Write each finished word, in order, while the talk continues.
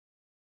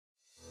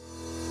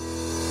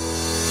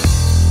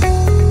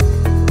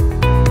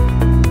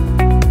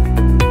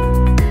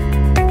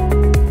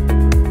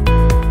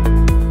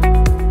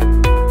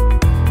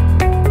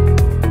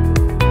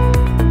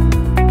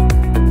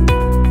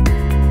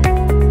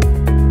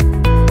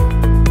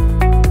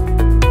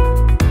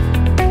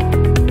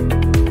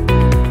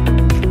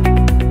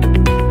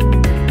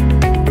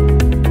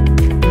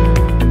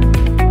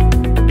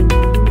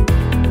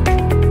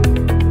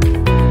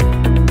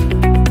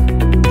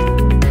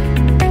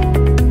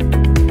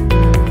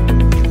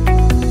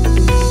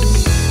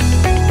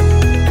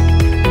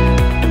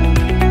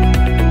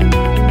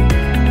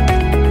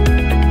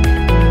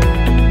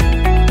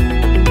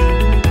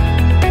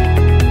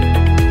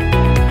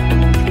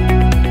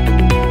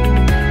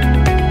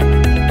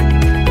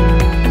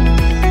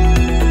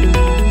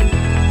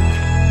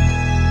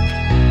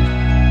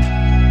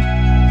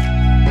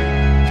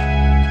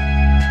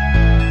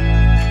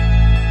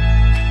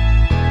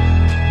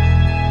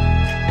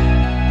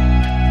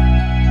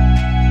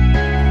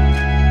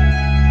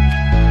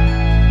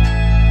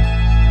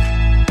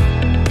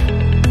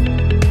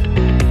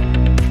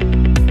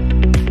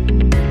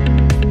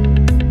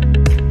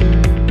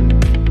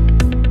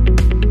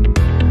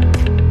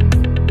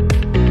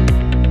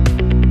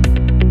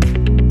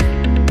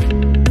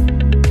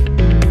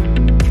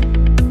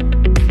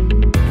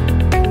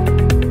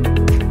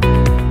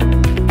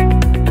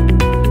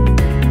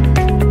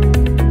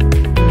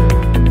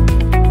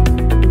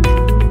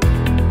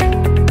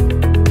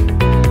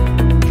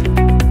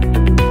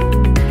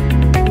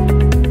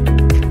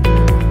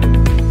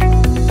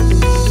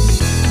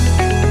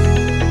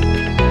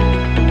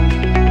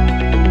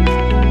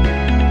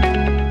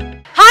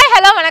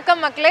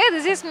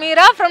is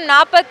Meera from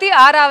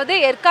 46வது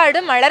Yercaud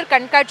மலர்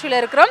கண்காட்சியில்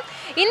இருக்கிறோம்.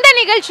 இந்த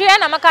நிகழ்ச்சியை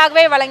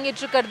நமக்காகவே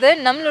வழங்கிட்டு இருக்கிறது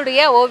நம்மளுடைய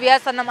ஓவியா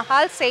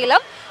சன்னமஹால்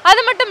சேலம்.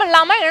 அது மட்டும்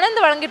இல்லாமல்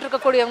இணைந்து வழங்கிட்டு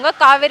இருக்கக்கூடியவங்க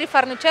காவேரி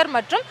ஃபர்னிச்சர்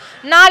மற்றும்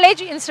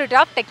knowledge institute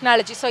of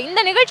technology. So இந்த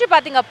நிகழ்ச்சி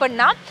பார்த்திங்க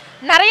அப்படின்னா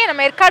நிறைய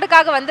நம்ம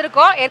ஏற்காடுக்காக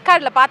வந்திருக்கோம்.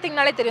 ஏற்காடில்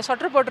பார்த்தீங்கனாலே தெரியும்,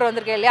 சொட்டர் போட்டு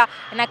வந்திருக்கேன் இல்லையா?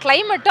 ஏன்னா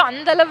கிளைமேட்டும்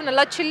அந்தளவு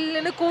நல்லா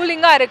சில்லுன்னு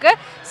கூலிங்காக இருக்குது.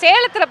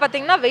 சேலத்தில்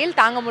பார்த்திங்கன்னா வெயில்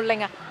தாங்க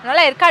முடியலைங்க,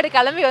 அதனால் ஏற்காடு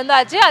கிளம்பி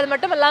வந்தாச்சு. அது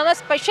மட்டும் இல்லாமல்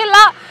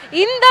ஸ்பெஷலாக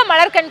இந்த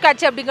மலர்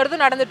கண்காட்சி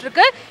அப்படிங்கிறது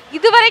நடந்துகிட்ருக்கு.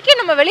 இது வரைக்கும்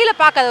நம்ம வெளியில்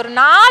பார்க்காத ஒரு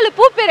 4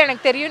 பூ பேர்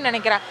எனக்கு தெரியும்னு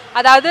நினைக்கிறேன்.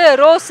 அதாவது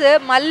ரோஸு,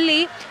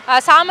 மல்லி,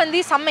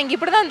 சாமந்தி, சம்மங்கி,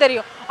 இப்படி தான்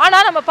தெரியும்.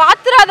 ஆனால் நம்ம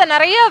பார்த்துறாத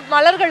நிறைய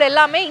மலர்கள்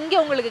எல்லாமே இங்கே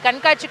உங்களுக்கு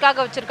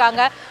கண்காட்சிக்காக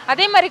வச்சுருக்காங்க.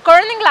 அதே மாதிரி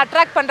குழந்தைங்களை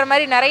அட்ராக்ட் பண்ணுற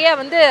மாதிரி நிறைய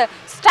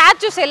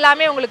ஸ்டாச்சுஸ்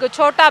எல்லாமே உங்களுக்கு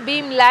சோட்டா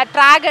பீமில்,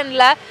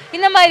 ட்ராகனில்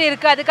இந்த மாதிரி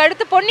இருக்குது. அதுக்கு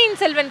அடுத்து பொன்னியின்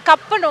செல்வன்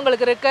கப்புன்னு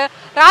உங்களுக்கு இருக்குது,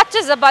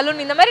 ராட்சச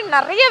பலூன், இந்த மாதிரி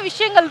நிறைய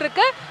விஷயங்கள்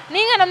இருக்குது.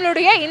 நீங்கள்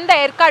நம்மளுடைய இந்த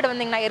ஏற்காடு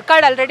வந்தீங்கன்னா,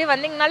 ஏற்காடு ஆல்ரெடி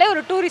வந்தீங்கனாலே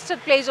ஒரு டூரிஸ்ட்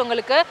பிளேஸ்,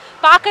 உங்களுக்கு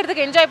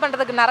பார்க்குறதுக்கு என்ஜாய்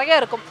பண்ணுறதுக்கு நிறைய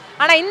இருக்கும்.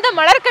 ஆனால் இந்த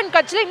மலர்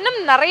கண்காட்சியில் இன்னும்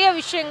நிறைய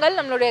விஷயங்கள்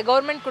நம்மளுடைய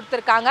கவர்மெண்ட்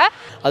கொடுத்துருக்காங்க.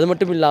 அது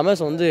மட்டும் இல்லாமல்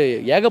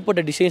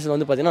ஏகப்பட்ட டிசைன்ஸ்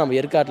பார்த்தீங்கன்னா நம்ம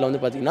ஏற்காட்டில்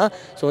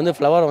பார்த்தீங்கன்னா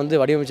ஃப்ளவர்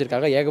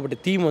வடிவமைச்சிருக்காங்க. ஏகப்பட்ட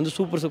தீம்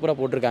சூப்பராக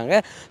போட்டிருக்காங்க.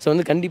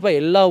 கண்டிப்பாக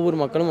எல்லா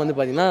ஊர் மக்களும்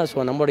பார்த்தீங்கன்னா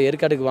நம்மளுடைய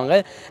ஏற்காடுக்கு வாங்க,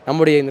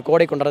 நம்மளுடைய இந்த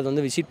கோடை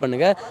கொண்டாடத்தை விசிட்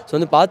பண்ணுங்கள்.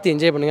 பார்த்து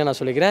என்ஜாய் பண்ணுங்கள் நான்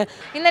சொல்லிக்கிறேன்.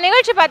 இந்த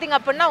நிகழ்ச்சி பார்த்திங்க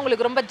அப்படின்னா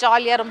உங்களுக்கு ரொம்ப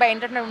ஜாலியாக, ரொம்ப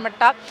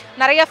என்டர்டெயின்மெண்ட்டாக,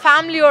 நிறைய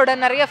ஃபேமிலியோட,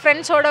 நிறைய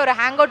ஃப்ரெண்ட்ஸோட ஒரு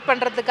ஹேங் அவுட்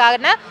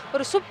பண்ணுறதுக்கான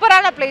ஒரு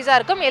சூப்பரான பிளேஸாக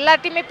இருக்கும்.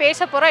 எல்லாத்தையுமே பேச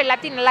போகிறோம்,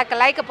 எல்லாத்தையும் நல்லா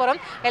கலாய்க்க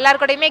போகிறோம்,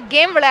 எல்லாருக்கூடையுமே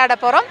கேம் விளையாட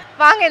போகிறோம்.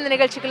 வாங்க இந்த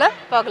நிகழ்ச்சிக்குள்ளே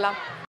போகலாம்.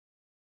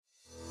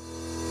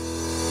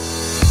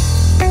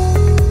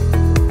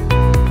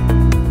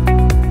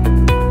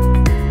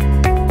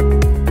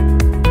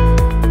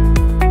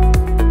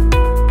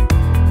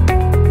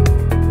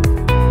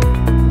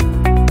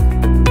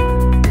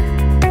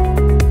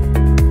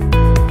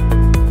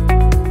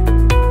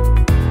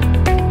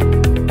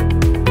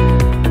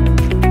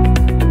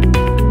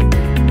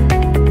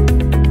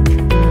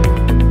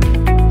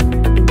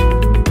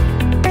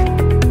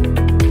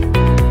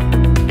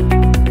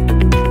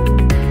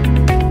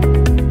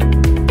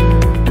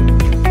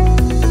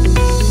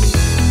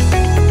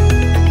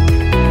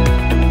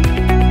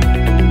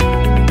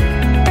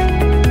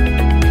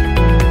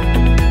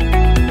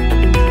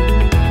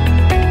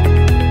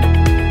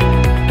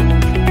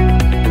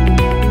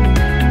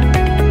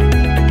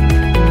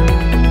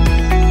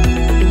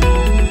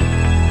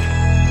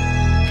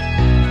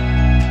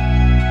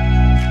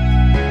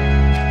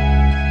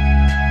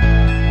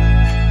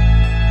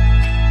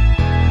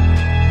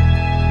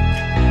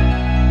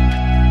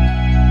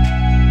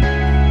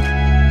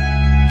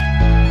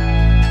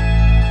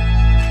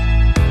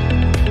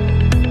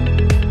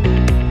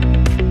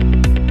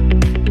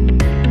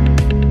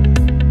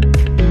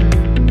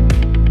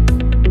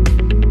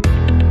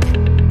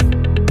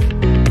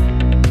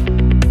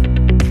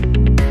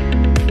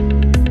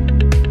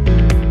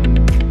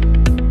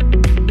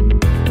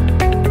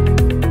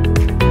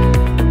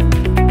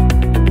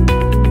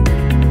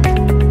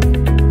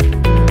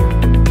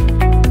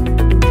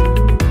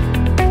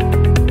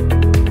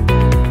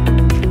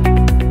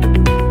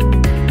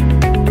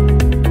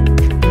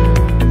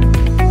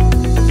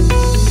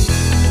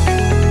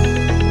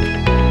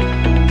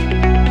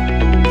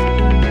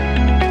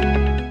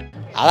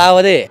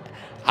 அதாவது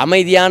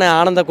அமைதியான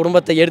ஆனந்த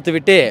குடும்பத்தை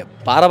எடுத்துவிட்டு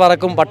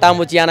பரபரக்கும்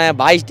பட்டாம்பூச்சியான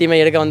பாய்ஸ் டீமை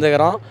எடுக்க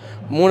வந்துக்கிறோம்.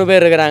 3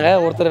 பேர் இருக்கிறாங்க.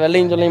 ஒருத்தர்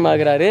வெள்ளையும் சொல்லியுமா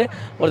இருக்கிறாரு,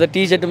 ஒருத்தர்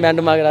டிஷர்ட்டும்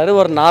பேண்ட்டும் ஆகிறாரு,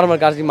 ஒரு நார்மல்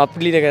காஸ்டியூம்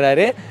அப்படி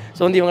இருக்கிறாரு.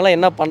 இவங்களாம்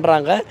என்ன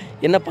பண்ணுறாங்க,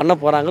 என்ன பண்ண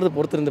போகிறாங்கிறது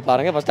பொறுத்து இருந்து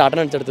பாருங்கள். ஃபஸ்ட்டு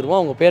அட்டண்டன்ஸ்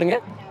எடுத்துருவோம். உங்கள் பேருங்க?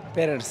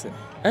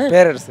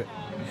 பேரரசு.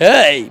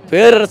 ஏய்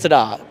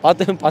பேரரசுடா,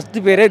 பார்த்து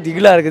ஃபஸ்ட்டு பேரே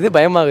திகிலாக இருக்குது,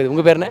 பயமாகுது.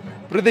 உங்கள் பேர் என்ன?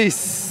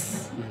 பிரதேஷ்.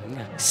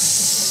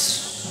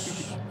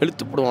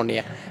 எழுத்து போடுவோம் நீ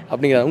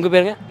அப்படிங்கிறா. உங்கள்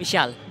பேருங்க?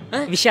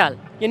 விஷால்.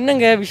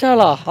 என்னங்க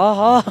விஷாலா?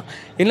 ஆஹா,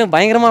 இல்லை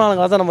பயங்கரமான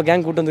ஆளுங்க தான் நம்ம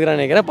கேங் கூட்டு வந்துக்கிறான்னு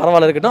நினைக்கிறேன்.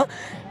 பரவாயில்ல, இருக்கட்டும்.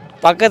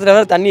 பக்கத்தில்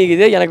வேறு தண்ணி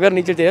இருக்குது, எனக்கு வேறு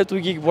நீச்சல் தெரியாது,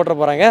 தூக்கி போட்டுற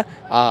போகிறாங்க.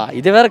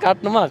 இதை வேறு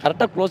காட்டணுமா?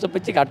 கரெக்டாக க்ளோஸப்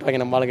வச்சு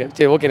காட்டுவாங்க நம்ம ஆளுங்க.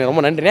 சரி, ஓகே,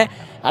 ரொம்ப நன்றிண்ணே.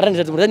 அட்டன்ஸ்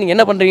எடுத்து முடியாது. நீங்கள்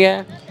என்ன பண்ணுறீங்க?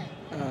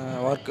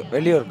 ஒர்க்கு,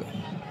 வெளி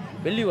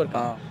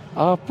ஒர்க்கா?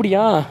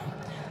 அப்படியா?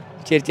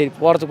 சரி,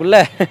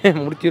 போகிறதுக்குள்ளே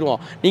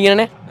முடிச்சிடுவோம். நீங்கள்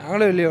என்னண்ணே?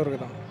 நாங்களும் வெளியே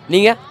ஒர்க்கு தான்.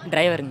 நீங்கள்?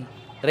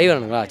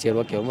 டிரைவருங்களா? சரி,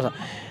 ஓகே, ரொம்ப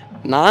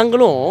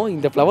நாங்களும்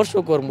இந்த ஃப்ளவர்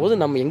ஷோக்கு வரும்போது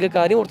நம்ம எங்கள்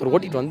காரையும் ஒருத்தர்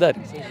ஓட்டிகிட்டு வந்தார்.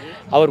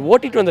 அவர்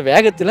ஓட்டிகிட்டு வந்த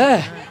வேகத்தில்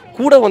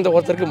கூட வந்த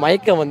ஒருத்தருக்கு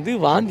மயக்கம்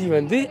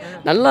வாந்தி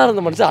நல்லா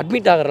இருந்த மனுஷன்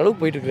அட்மிட் ஆகிற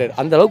அளவுக்கு போயிட்டு இருக்காரு.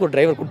 அந்த அளவுக்கு ஒரு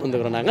டிரைவர் கூப்பிட்டு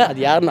வந்துக்கிறோம் நாங்கள்.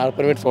 அது யாருன்னு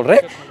அப்புறமேட்டு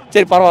சொல்கிறேன்.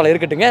 சரி, பரவாயில்ல,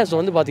 இருக்கட்டுங்க.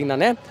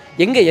 பார்த்தீங்கன்னானே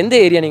எந்த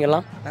ஏரியா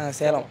நீங்கள்லாம்?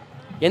 சேலம்.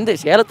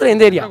 சேலத்தில்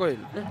எந்த ஏரியா?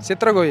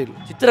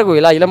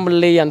 சித்திரகோயிலா?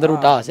 இளம்பிள்ளை அந்த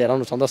ரூட்டா? சரி,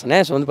 ரொம்ப சந்தோஷனே.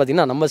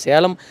 பார்த்தீங்கன்னா நம்ம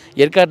சேலம்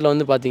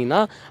ஏற்காட்டில் பார்த்தீங்கன்னா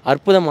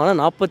அற்புதமான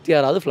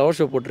 46வது ஃப்ளவர்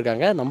ஷோ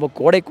போட்டிருக்காங்க. நம்ம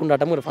கோடை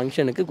குண்டாட்டம் ஒரு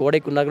ஃபங்க்ஷனுக்கு,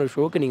 கோடை குண்டாட்டம் ஒரு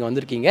ஷோக்கு நீங்கள்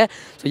வந்திருக்கீங்க.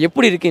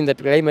 எப்படி இருக்குது இந்த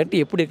கிளைமேட்,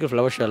 எப்படி இருக்குது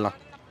ஃப்ளவர் ஷோ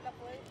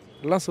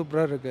எல்லாம்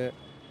சூப்பராக இருக்குது.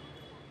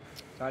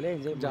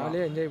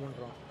 ஜாலியாக என்ஜாய்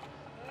பண்ணுறோம்.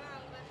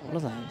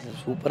 அவ்வளோதான்,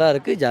 சூப்பராக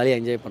இருக்குது, ஜாலியாக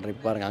என்ஜாய் பண்ணுறேன்.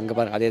 இப்போ பாருங்கள், அங்கே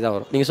பாருங்கள், அதே தான்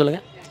வரும். நீங்கள்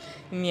சொல்லுங்கள்.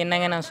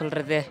 என்னங்க நான்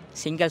சொல்கிறது,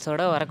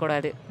 சிங்கிள்ஸோடு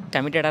வரக்கூடாது,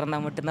 கமிட்டடாக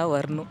இருந்தால் மட்டும்தான்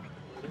வரணும்.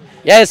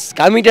 எஸ்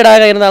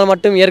கமிட்டடாக இருந்தால்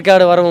மட்டும்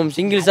ஏற்காடு வரவும்,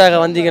 சிங்கிள்ஸாக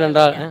வந்தீங்க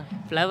என்றால்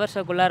ஃப்ளவர்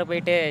ஷோக்குள்ளார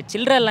போயிட்டு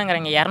சில்லற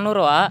இல்லைங்கிறாங்க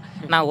 200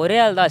 நான் ஒரே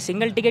ஆள் தான்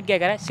சிங்கிள் டிக்கெட்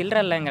கேட்குறேன்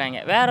சில்லற இல்லைங்கிறாங்க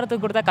வேற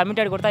இடத்துக்கு கொடுத்தா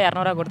கமிட்டட் கொடுத்தா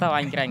 200 கொடுத்தா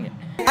வாங்கிக்கிறாங்க.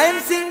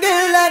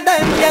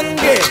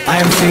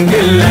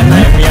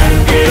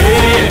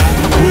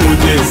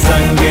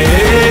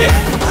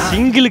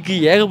 சிங்கிளுக்கு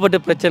ஏகப்பட்ட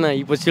பிரச்சனை,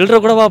 இப்போ சில்லற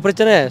கூடவா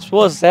பிரச்சனை. ஸோ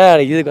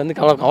சார் இதுக்கு வந்து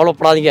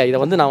கவலைப்படாதீங்க. இதை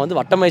வந்து நான் வந்து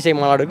வட்டமேசை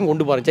மாநாடுக்கும்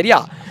கொண்டு போகிறேன். சரியா?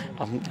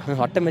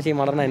 வட்டமேசை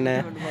மாநாடுனா என்ன?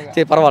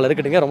 சரி பரவாயில்ல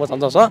இருக்கட்டுங்க, ரொம்ப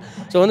சந்தோஷம்.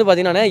 ஸோ வந்து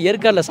பார்த்தீங்கன்னா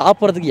ஏற்காடில்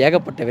சாப்பிட்றதுக்கு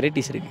ஏகப்பட்ட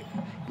வெரைட்டிஸ் இருக்குது.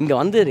 இங்கே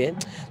வந்து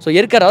ஸோ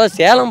ஏற்காடு அதாவது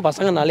சேலம்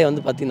பசங்கனாலே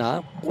வந்து பார்த்தீங்கன்னா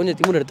கொஞ்சம்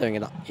திமிர்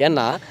எடுத்தவங்க தான்.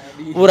 ஏன்னா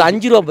ஒரு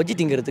 5 ரூபா பட்ஜெட்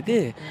திங்கிறதுக்கு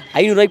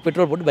 500 ரூபாய்க்கு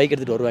பெட்ரோல் போட்டு பைக்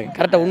எடுத்துகிட்டு வருவாங்க.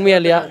 கரெக்டாக உண்மையா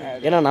இல்லையா?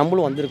 ஏன்னா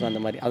நம்மளும் வந்திருக்கோம்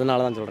அந்த மாதிரி,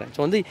 அதனால தான் சொல்கிறேன்.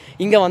 ஸோ வந்து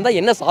இங்கே வந்தால்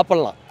என்ன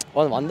சாப்பிட்லாம்,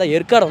 வந்தால்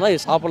ஏற்காடு வந்தால்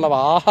இது சாப்பிட்லாம்,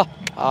 ஆஹா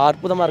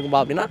அற்புதமாக இருக்கும்பா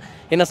அப்படின்னா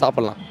என்ன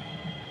சாப்பிட்லாம்?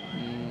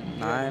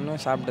 நான்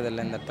இன்னும்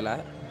சாப்பிட்டதில்லை இந்த இடத்துல,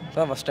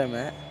 இப்போ ஃபஸ்ட்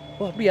டைமு.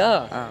 ஓ அப்படியா?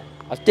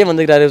 First time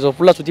வந்துக்கிறாரு. ஸோ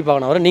ஃபுல்லாக சுற்றி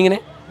பார்க்கணும் அவரை. நீங்கண்ணே?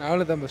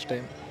 நானும் தான் ஃபஸ்ட்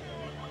டைம்.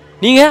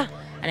 நீங்கள்?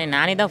 அண்ணே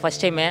நானே தான்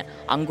ஃபஸ்ட் டைமு.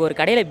 அங்கே ஒரு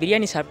கடையில்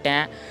பிரியாணி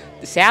சாப்பிட்டேன்.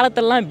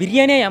 சேலத்திலலாம்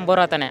பிரியாணியே 80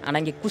 ரூபா தானே, ஆனால்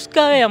இங்கே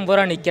குஸ்காவே 80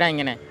 ரூபா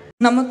நிற்கிறாங்கண்ணே.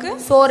 நமக்கு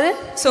சோறு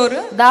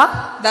தான்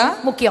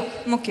முக்கியம்.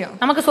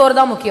 நமக்கு சோறு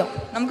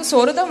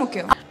தான்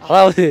முக்கியம்.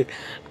 அதாவது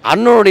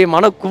அண்ணனுடைய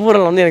மன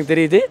குமுறல் வந்து எனக்கு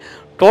தெரியுது.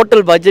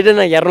 டோட்டல் பட்ஜெட்டு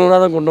நான் 200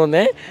 தான் கொண்டு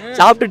வந்தேன்.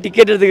 சாப்பிட்டு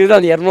டிக்கெட் எடுத்துக்கிறது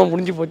அந்த 200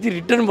 முடிஞ்சு போச்சு.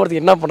 ரிட்டர்ன்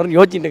போகிறதுக்கு என்ன பண்ணுறேன்னு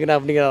யோசிச்சுட்டு இருக்கிறேன்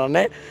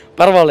அப்படிங்கிறதானே.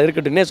 பரவாயில்ல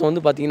இருக்கட்டும்னே. ஸோ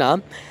வந்து பார்த்தீங்கன்னா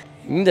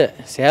இந்த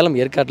சேலம்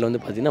ஏற்காட்டில் வந்து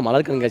பார்த்திங்கன்னா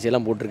மலர்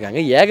கண்காட்சியெல்லாம் போட்டிருக்காங்க.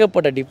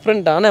 ஏகப்பட்ட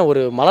டிஃப்ரெண்ட்டான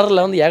ஒரு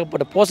மலரில் வந்து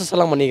ஏகப்பட்ட போஸ்டர்ஸ்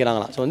எல்லாம்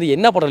பண்ணிக்கிறாங்களாம். ஸோ வந்து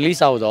என்ன படம்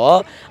ரிலீஸ் ஆகுதோ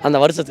அந்த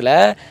வருஷத்தில்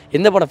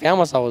எந்த படம்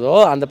ஃபேமஸ் ஆகுதோ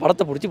அந்த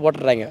படத்தை பிடிச்சி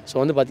போட்டுடுறாங்க. ஸோ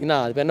வந்து பார்த்திங்கன்னா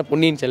அது பேர் என்ன,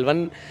 பொன்னியின்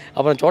செல்வன்,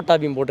 அப்புறம் சோட்டா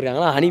பீம்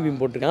போட்டிருக்காங்களா, ஹனி பீம்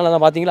போட்டிருக்காங்களா,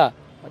 அதான் பார்த்தீங்களா?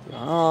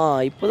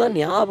 இப்போ தான்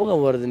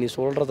ஞாபகம் வருது நீ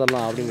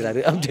சொல்கிறதெல்லாம் அப்படிங்கிறாரு.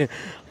 அப்படி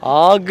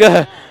ஆக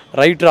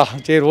ரைட்ரா,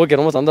 சரி ஓகே,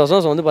 ரொம்ப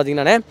சந்தோஷம். ஸோ வந்து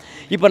பார்த்திங்கன்னா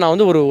இப்போ நான்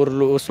வந்து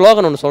ஒரு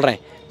ஸ்லோகன் ஒன்று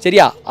சொல்கிறேன்.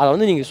 சரியா? அதை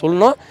வந்து நீங்கள்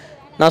சொல்லணும்.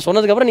 நான்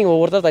சொன்னதுக்கப்புறம் நீங்கள்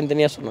ஒவ்வொருத்தர்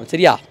தனித்தனியாக சொல்லணும்.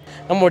 சரியா?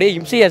 நம்முடைய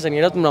இம்சையாசன்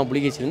 23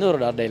 புலிகேசிலேருந்து ஒரு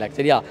டைலாக்.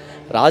 சரியா?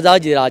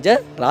 ராஜாஜி ராஜ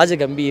ராஜ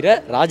கம்பீர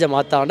ராஜ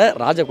மாத்தாண்ட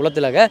ராஜ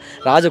குலத்திலக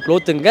ராஜ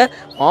குலோத்துங்க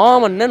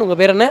மாமன்னன். உங்கள்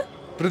பேர் என்ன?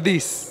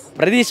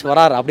 பிரதீஷ்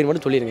வரார் அப்படின்னு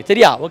மட்டும் சொல்லிடுங்க.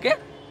 சரியா? ஓகே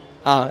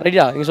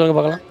ரெடியா? நீங்கள் சொல்லுங்கள்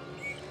பார்க்கலாம்.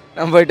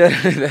 நான் போயிட்டு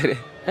வரேன்.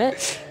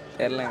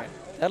 தெரிலங்க.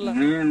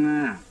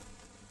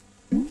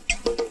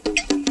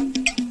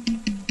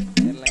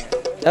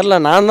 தெரில,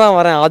 நான் தான்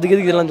வரேன். அதுக்கு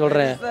எதுக்கு இதெல்லாம்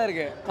சொல்கிறேன்?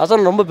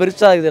 அசல் ரொம்ப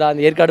பெருசாக இருக்குதுடா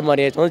அந்த ஏற்காடு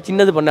மாதிரியே. சொன்னால்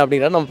சின்னது பண்ண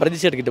அப்படிங்கிறத நம்ம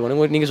பிரதிஷ்டை எடுக்கிட்டு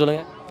போகணும். நீங்கள்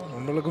சொல்லுங்கள்.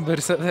 நம்மளுக்கும்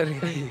பெருசாக தான்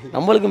இருக்குது.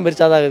 நம்மளுக்கும்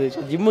பெருசாக தான் இருக்குது.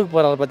 ஸோ ஜிம்முக்கு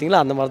போகிற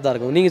பார்த்தீங்களா அந்த மாதிரி தான்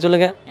இருக்கும். நீங்கள்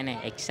சொல்லுங்கள். ஏன்னா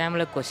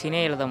எக்ஸாமில் கொஸ்டினே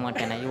எழுத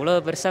மாட்டேனே, இவ்வளோ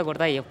பெருசாக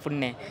கொடுத்தா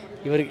எப்படின்னு.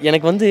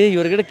 எனக்கு வந்து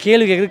இவர்கிட்ட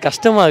கேள்வி கேட்குறது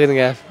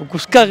கஷ்டமாகுதுங்க.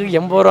 குஸ்காவுக்கு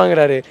 80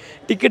 ரூபாங்கிறாரு,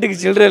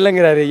 டிக்கெட்டுக்கு சில்லற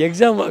இல்லைங்கிறாரு,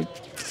 எக்ஸாம்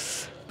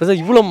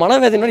இவ்வளோ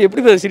மனவேதனை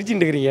எப்படி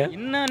சிரிச்சுட்டு இருக்கிறீங்க?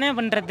 என்னன்னே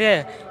பண்ணுறது,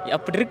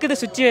 அப்படி இருக்குது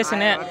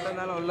சுச்சுவேஷனு.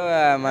 உள்ள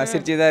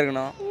சிரிச்சு தான்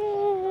இருக்கணும்.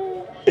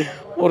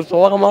 ஒரு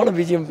சோகமான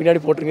பிஜிஎம் பின்னாடி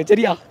போட்டுருங்க.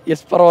 சரியா?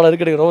 எஸ் பரவாயில்ல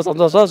இருக்குது, ரொம்ப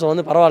சந்தோஷம். ஸோ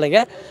வந்து பரவாயில்லைங்க.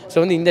 ஸோ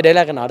வந்து இந்த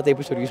டைலாக் நான் அடுத்த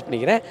எபிசோட் யூஸ்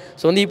பண்ணிக்கிறேன்.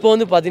 ஸோ வந்து இப்போ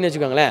வந்து பார்த்தீங்கன்னு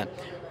வச்சுக்கோங்களேன்,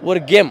 ஒரு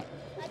கேம்.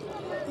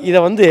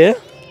 இதை வந்து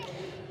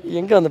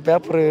எங்கே அந்த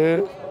பேப்பரு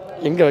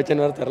எங்கே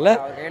வச்சேன்னு வேறு தெரில.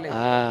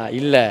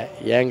 இல்லை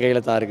என்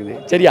கையில் தான் இருக்குது.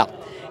 சரியா?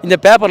 இந்த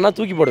பேப்பர் நான்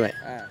தூக்கி போடுவேன்.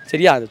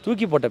 சரியா? அந்த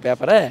தூக்கி போட்ட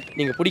பேப்பரை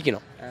நீங்கள்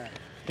பிடிக்கணும்.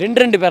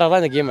 2 பேராக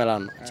தான் இந்த கேம்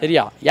விளாடணும்.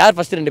 சரியா? யார்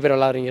ஃபஸ்ட்டு 2 பேர்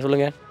விளாட்றீங்க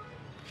சொல்லுங்கள்.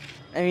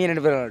 இவங்க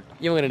 2 பேரும் விளாட்டும்.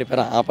 இவங்க 2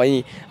 பேரா?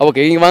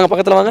 ஓகே, இங்கே வாங்க,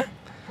 பக்கத்தில் வாங்க.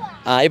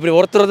 இப்படி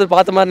ஒருத்தர்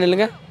பார்த்த மாதிரி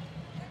நில்லுங்க.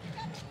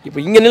 இப்போ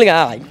இங்கே நில்லுங்க.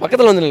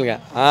 பக்கத்தில் வந்து நில்லுங்க.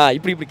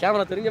 இப்படி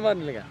கேமரா தெரிஞ்ச மாதிரி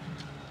நில்லுங்க.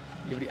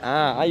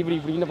 இப்படி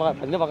இப்படி இந்த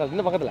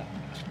பக்கத்தில்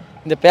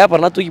இந்த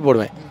பேப்பர் நான் தூக்கி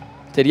போடுவேன்.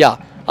 சரியா?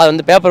 அது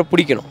வந்து பேப்பரை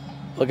பிடிக்கணும்.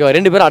 ஓகேவா?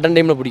 2 பேரும் அட்டன்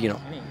டைமில்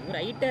பிடிக்கணும்.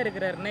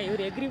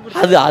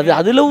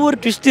 அதில் ஒரு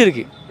ட்விஸ்ட்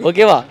இருக்குது.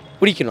 ஓகேவா?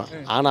 பிடிக்கணும்.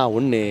 ஆனால்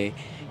ஒன்று,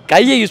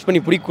 கையை யூஸ் பண்ணி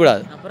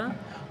பிடிக்கக்கூடாது,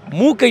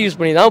 மூக்கை யூஸ்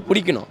பண்ணி தான்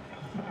பிடிக்கணும்.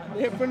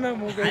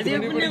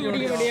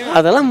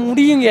 அதெல்லாம்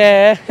முடியுங்க,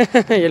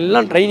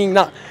 எல்லாம் ட்ரைனிங்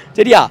தான்.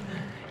 சரியா?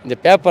 இந்த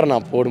பேப்பரை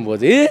நான்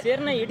போடும்போது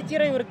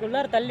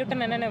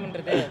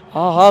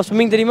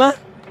ஸ்விம்மிங் தெரியுமா?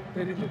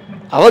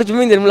 அவர்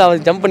ஸ்விம்மிங் தெரியுமில்ல,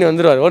 அவர் ஜம்ப் பண்ணி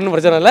வந்துடுவார். ஒன்றும்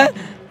பிரச்சனை இல்லை.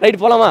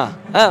 ரைட் போகலாமா?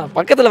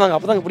 பக்கத்தில் வாங்க,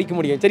 அப்போ தான் பிடிக்க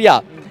முடியும். சரியா?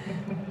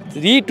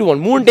 3, 2,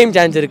 1 3 டைம்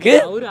சான்ஸ் இருக்கு.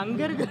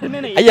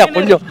 ஐயா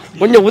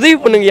கொஞ்சம் உதவி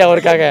பண்ணுங்கய்யா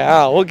அவருக்காக.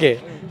 ஓகே,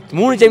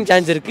 3 டைம்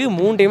சான்ஸ் இருக்கு.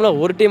 3 டைமில்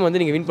ஒரு டைம் வந்து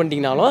நீங்கள் வின்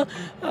பண்ணிட்டீங்கனாலும்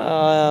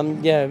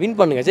வின்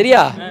பண்ணுங்க.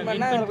 சரியா?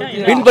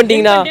 வின்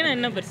பண்ணிட்டீங்கன்னா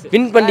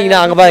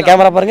அங்கே பாருங்க,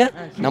 கேமரா பாருங்க,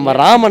 நம்ம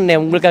ராமண்ணே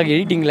உங்களுக்காக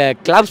எடிட்டிங்கில்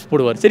கிளாப்ஸ்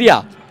போடுவார். சரியா?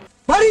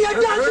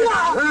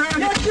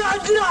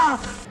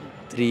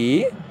 3,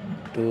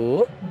 2,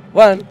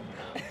 1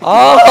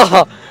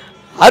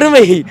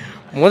 அருமை,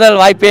 முதல்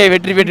வாய்ப்பே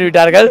வெற்றி பெற்று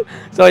விட்டார்கள்.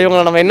 ஸோ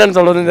இவங்களை நம்ம என்னன்னு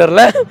சொல்கிறதுன்னு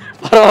தெரில.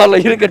 பரவாயில்ல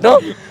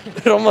இருக்கட்டும்,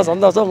 ரொம்ப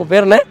சந்தோஷம். உங்கள்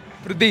பேர் என்ன?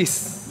 பிரதீஷ்.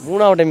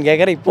 3வது டைம்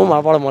கேட்குறேன், இப்போவும்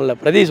மாப்பாடம் இல்லை.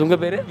 பிரதீஷ்,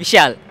 உங்கள் பேர்?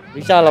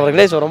 விஷால்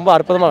அவர்களே. ஸோ ரொம்ப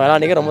அற்புதமாக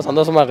விளையாண்டிங்க, ரொம்ப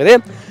சந்தோஷமாக இருக்குது.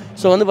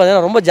 ஸோ வந்து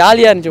பார்த்தீங்கன்னா ரொம்ப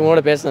ஜாலியாக இருந்துச்சு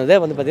உங்களோட பேசுனது.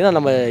 வந்து பார்த்தீங்கன்னா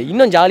நம்ம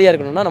இன்னும் ஜாலியாக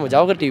இருக்கணும்னா நம்ம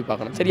ஜவஹர் டிவி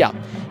பார்க்கணும், சரியா?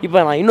 இப்போ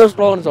நான் இன்னொரு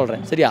ஸ்லோகன்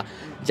சொல்கிறேன், சரியா?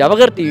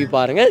 ஜவஹர் டிவி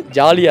பாருங்கள்,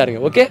 ஜாலியாக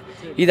இருங்க, ஓகே?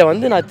 இதை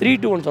வந்து நான் 3,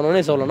 2, 1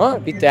 சொன்னோன்னே சொல்லணும்,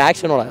 வித்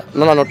ஆக்ஷனோட.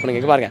 நல்லா நோட்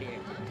பண்ணுங்க, இங்கே பாருங்கள்.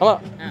 ஆமாம்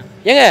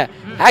ஏங்க,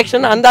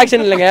 ஆக்ஷன் அந்த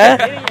ஆக்ஷன் இல்லைங்க,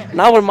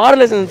 நான் ஒரு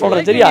மாடுலேஷன்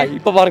சொல்கிறேன், சரியா?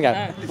 இப்போ பாருங்கள்,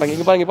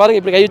 இங்கே பாருங்கள்,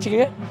 இப்படி கை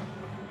வச்சுக்கோங்க.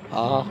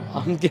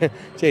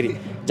 சரி,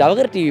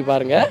 ஜவஹர் டிவி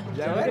பாருங்க,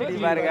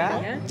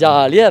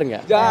 ஜாலியாக இருங்க.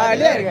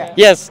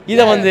 எஸ்,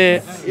 இதை வந்து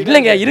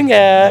இல்லைங்க இருங்க,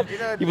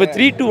 இப்போ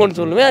 3, 2, 1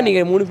 சொல்லுவேன்,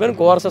 நீங்கள் 3 பேரும்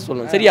கோரஸாக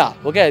சொல்லணும், சரியா?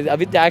 ஓகே,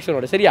 வித்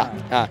ஆக்ஷனோட, சரியா?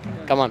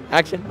 Come on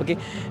action. ஓகே,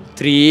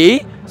 3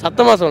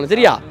 சத்தமாக சொல்லணும்,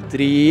 சரியா?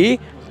 3,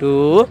 2,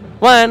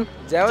 1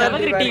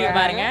 ஜவஹர் டிவி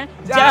பாருங்க,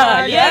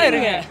 ஜாலியா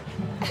இருங்க.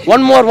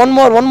 ஒன்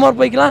மோர்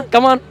போய்க்கலாம்,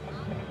 கமான்.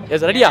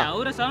 எஸ், ரெடியா?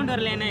 அவர சவுண்ட்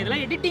வரல, என்ன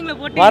இதெல்லாம் எடிட்டிங்ல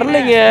போட்டு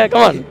வரலைங்க,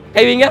 கமான்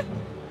கை வைங்க.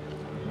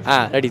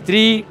 Ready,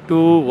 3, 2,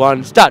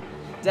 1 start.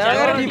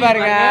 ஜவஹர் டிவி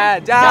பாருங்க,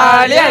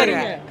 ஜாலியா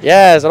இருங்க.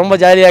 எஸ், ரொம்ப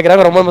ஜாலியாக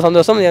இருக்கிறாங்க, ரொம்ப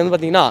சந்தோஷம். இது வந்து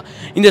பார்த்தீங்கன்னா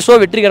இந்த ஷோ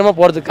வெற்றிகரமாக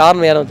போகிறதுக்கு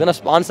காரணம் யாரும் பார்த்தீங்கன்னா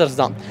ஸ்பான்சர்ஸ்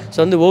தான். ஸோ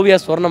வந்து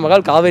ஓவிஆர்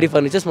ஸ்வர்ணமகால், காவேரி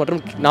ஃபர்னிச்சர்ஸ்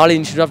மற்றும் knowledge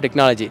institute of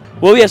technology.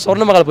 OVR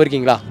Swarnamahal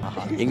போயிருக்கீங்களா?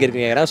 எங்கே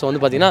இருக்குங்க? ஸோ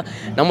வந்து பார்த்தீங்கன்னா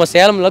நம்ம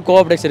சேலமில்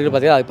கோஆப்டெக்ஸ் இருக்குது,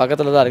 பார்த்தீங்கன்னா அது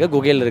பக்கத்தில் தான் இருக்குது,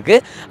 குகையில் இருக்குது.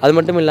 அது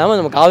மட்டும் இல்லாமல்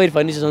நம்ம காவேரி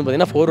ஃபர்னிச்சர்ஸ் வந்து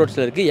பார்த்தீங்கன்னா 4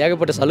 ரோட்ஸில் இருக்குது.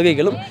 ஏகப்பட்ட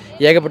சலுகைகளும்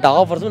ஏகப்பட்ட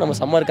ஆஃபர்ஸும் நம்ம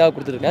சம்மருக்காக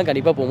கொடுத்துருக்காங்க.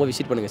 கண்டிப்பாக போகும்போது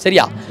விசிட் பண்ணுங்கள்,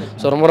 சரியா?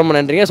 ஸோ ரொம்ப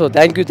நன்றிங்க. So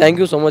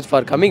thank you so much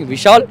for coming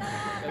Vishal,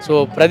 so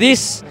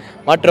Pratheesh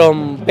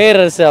மற்றும்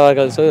பேரரசு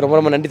அவர்கள். ஸோ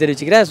ரொம்ப நன்றி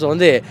தெரிவிச்சுக்கிறேன். ஸோ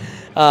வந்து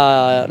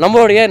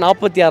நம்மளுடைய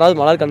 46வது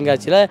மலர்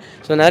கண்காட்சியில்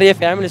ஸோ நிறைய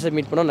ஃபேமிலிஸை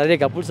மீட் பண்ணோம், நிறைய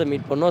கப்புள்ஸை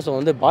மீட் பண்ணோம். ஸோ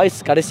வந்து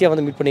பாய்ஸ் கடைசியாக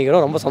வந்து மீட்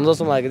பண்ணிக்கிறோம், ரொம்ப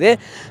சந்தோஷமாக இருக்குது.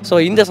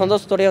 ஸோ இந்த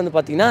சந்தோஷத்தோடய வந்து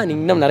பார்த்திங்கன்னா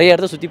நீங்கள் இன்னும் நிறைய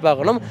இடத்த சுற்றி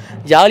பார்க்கணும்,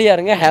 ஜாலியாக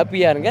இருங்க,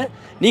 ஹாப்பியாக இருங்க.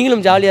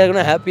 நீங்களும் ஜாலியாக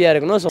இருக்கணும், ஹாப்பியாக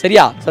இருக்கணும். ஸோ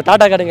சரியா? ஸோ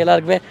டாட்டா காட்டுங்க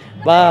எல்லாருக்குமே,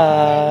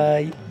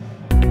 பாய்.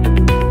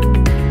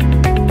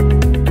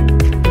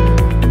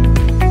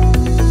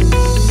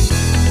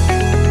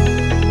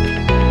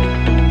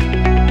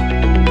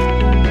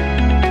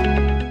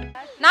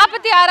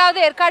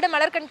 ஏற்காடு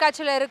மலர்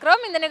கண்காட்சியில்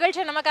இருக்கிறோம். இந்த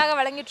நிகழ்ச்சியை நமக்காக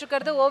வழங்கிட்டு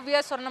இருக்கிறது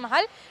ஓவிஆர்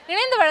ஸ்வர்ணமஹால்,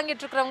 இணைந்து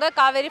வழங்கிட்டு இருக்கிறவங்க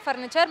காவேரி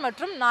ஃபர்னிச்சர்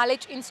மற்றும்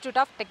நாலேஜ் இன்ஸ்டியூட்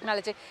ஆஃப்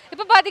டெக்னாலஜி.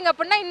 இப்போ பார்த்தீங்க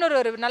அப்படின்னா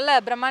இன்னொரு நல்ல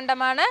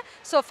பிரம்மாண்டமான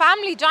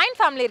ஜாயின்ட்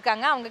ஃபேமிலி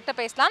இருக்காங்க, அவங்ககிட்ட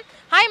பேசலாம்.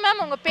 ஹாய்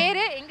மேம், உங்கள்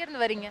பேர்,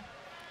 எங்கேருந்து வரீங்க?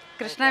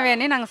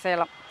 கிருஷ்ணவேணி, நாங்கள்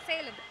சேலம்.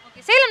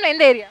 ஓகே, சேலம்ல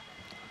எந்த ஏரியா?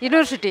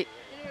 யூனிவர்சிட்டி.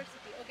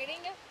 ஓகே,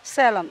 நீங்கள்?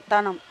 சேலம்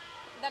தனம்.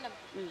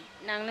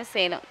 நாங்களும்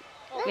சேலம்.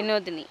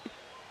 வினோதினி.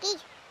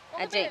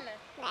 அஜய்.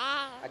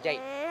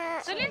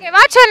 சொல்லுங்க,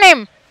 வாட்ஸ் யுவர்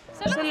நேம்?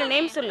 சொல்லு,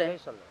 நேம் சொல்லு.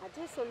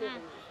 அஜய் சொல்லு.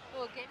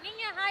 ஓகே,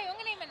 நீங்க ஹாய்,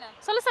 உங்க நேம் என்ன?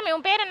 சொல்லு சாமி,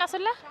 உன் பேர் என்ன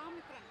சொல்லு?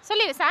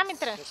 சொல்லு.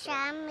 சாமித்ரா.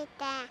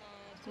 சாமிதா.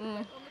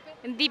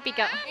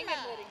 தீபிகா.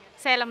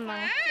 சேலம்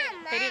தாங்க.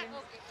 தெரியும்.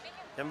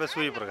 என் பேர்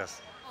சூரிய பிரகாஷ்.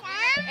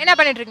 என்ன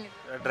பண்ணிட்டு இருக்கீங்க?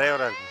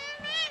 டிரைவரா இருக்கு.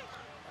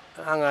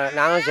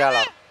 நாங்களும்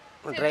சேலம்.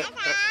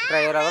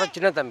 டிரைவராக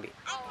சின்ன தம்பி.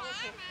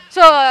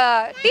 ஸோ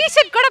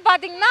டிஷர்ட் கூட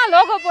பார்த்தீங்கன்னா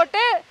லோகோ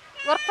போட்டு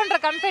ஒர்க் பண்ணுற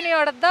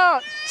கம்பெனியோட தான்.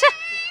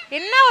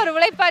 என்ன ஒரு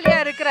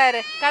உழைப்பாளியாக இருக்கிறாரு,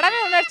 கடமை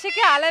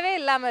உணர்ச்சிக்கு அளவே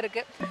இல்லாமல்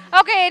இருக்குது.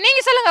 ஓகே,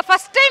 நீங்கள் சொல்லுங்கள்,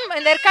 ஃபர்ஸ்ட் டைம்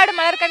இந்த ஏற்காடு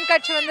மலர்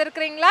கண்காட்சி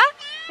வந்திருக்கிறீங்களா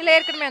இல்லை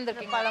ஏற்கனவே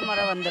வந்திருக்கீங்க? பல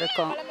முறை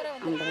வந்திருக்கோம்.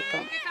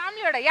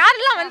 ஃபேமிலியோட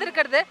யாரெல்லாம்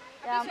வந்திருக்கிறது?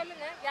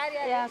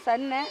 என்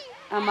சன்னு,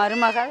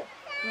 மருமகள்,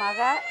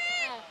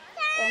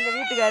 எங்கள்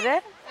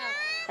வீட்டுக்காரர்,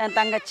 என்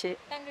தங்கச்சி.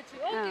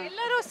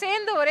 எல்லாரும்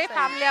சேர்ந்து ஒரே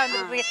ஃபேமிலியாக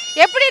வந்துருக்கீங்க.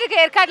 எப்படி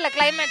இருக்கு ஏற்காடுல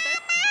கிளைமேட்?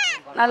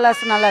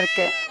 நல்லா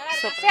இருக்கு.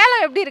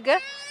 சேலம் எப்படி இருக்கு?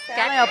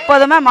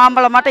 எப்போதுமே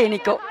மாம்பழம் மட்டும்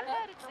இனிக்கும்.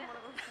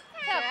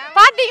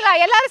 பாத்தீங்களா,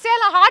 எல்லாரும்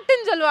சேலம்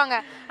ஹாட்டுன்னு சொல்லுவாங்க,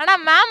 ஆனா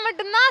மேம்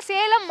மட்டும்தான்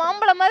சேலம்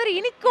மாம்பழம் மாதிரி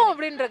இனிக்கும்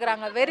அப்படின்னு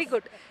இருக்கிறாங்க. Very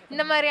good.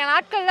 இந்த மாதிரியான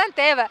ஆட்கள் தான்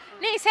தேவை.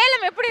 நீ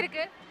சேலம் எப்படி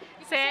இருக்கு?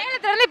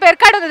 சேலத்துல இருந்து இப்ப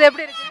ஏற்காடு வந்தது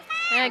எப்படி இருக்கு?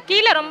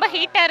 கீழே ரொம்ப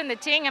ஹீட்டா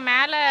இருந்துச்சு, இங்க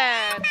மேல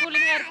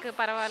கூலிங்கா இருக்கு,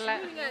 பரவாயில்ல.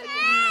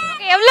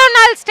 எவ்வளவு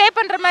நாள் ஸ்டே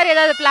பண்ற மாதிரி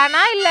ஏதாவது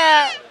பிளானா? இல்ல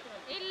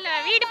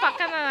வீடு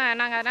பக்கம் தான்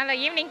நாங்க, அதனால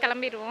ஈவினிங்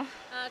கிளம்பிடுவோம்.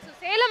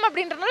 சேலம்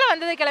அப்படின்றதுனால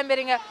வந்தது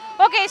கிளம்பிடுங்க.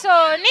 ஓகே, ஸோ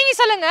நீங்க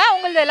சொல்லுங்க,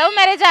 உங்களது love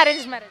marriage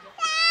arrange marriage?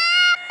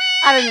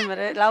 Arrange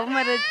marriage. Love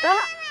marriage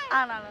தான்.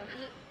 ஆனாலும்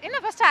என்ன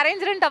ஃபர்ஸ்ட்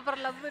அரேஞ்ச்மென்ட்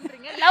அப்புறம்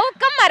லவ்ன்றீங்க? லவ்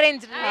கம்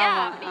அரேஞ்ச் இல்லையா?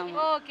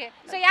 ஓகே,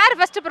 ஸோ யார்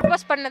ஃபர்ஸ்ட்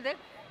ப்ரப்போஸ் பண்ணது?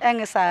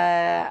 எங்க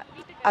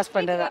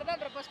ஹஸ்பண்ட் தான்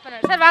ப்ரப்போஸ்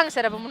பண்ணாரு. சார் வாங்க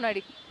சார், அப்ப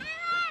முன்னாடி.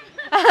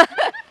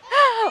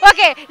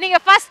 ஓகே, நீங்க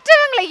ஃபர்ஸ்ட்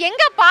இவங்களை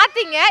எங்க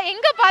பாத்தீங்க,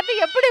 எங்க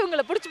பார்த்து எப்படி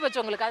உங்களை பிடிச்சு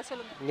போச்சு உங்களுக்கு, அது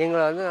சொல்லுங்க.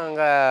 எங்களை வந்து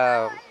அங்கே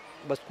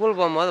ஸ்கூல்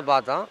போகும்போது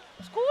பார்த்தோம்.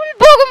 ஸ்கூல்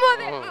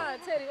போகும்போது?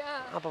 சரி,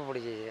 அப்போ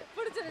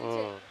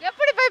பிடிச்சிச்சு.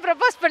 எப்படி போய்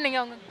ப்ரப்போஸ் பண்ணீங்க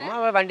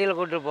அவங்க? வண்டியில்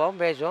கூப்பிட்டு போவோம்,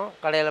 பேசுவோம்.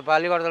 கடையில்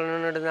பள்ளிக்கூடத்தில்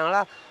நின்றுட்டு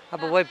இருந்தாங்களா,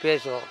 அப்போ போய்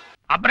பேசுவோம்.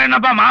 அப்புறம்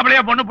என்னப்பா,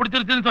 மாப்பிளையா பொண்ணு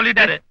பிடிச்சிருச்சுன்னு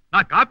சொல்லிட்டாரு.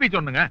 நான் காப்பி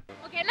சொன்னேங்க.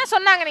 ஓகே, என்ன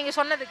சொன்னாங்க நீங்க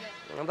சொன்னதுக்கு?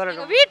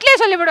 வீட்லயே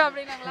சொல்லிவிடும்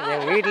அப்படின்னாங்களா?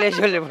 எங்கள் வீட்லேயே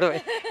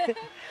சொல்லிவிடுவேன்.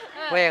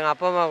 போய் எங்கள்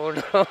அப்பா அம்மா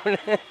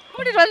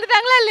கூட்டிட்டு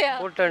வந்துட்டாங்களா இல்லையா?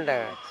 கூப்பிட்டு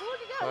வந்துட்டாங்க.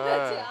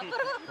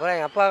 அப்புறம்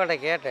எங்கள் அப்பா கிட்ட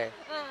கேட்டேன்,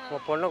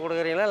 உங்கள் பொண்ணை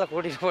கொடுக்குறீங்களா இல்லை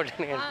கூட்டிகிட்டு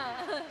போட்டேன்னு.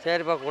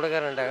 சரிப்பா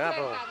கொடுக்குறேன்ட்டாங்க.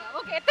 அப்புறம்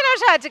ஓகே, எத்தனை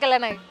வருஷம் ஆச்சு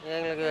கல்யாணம்?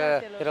 எங்களுக்கு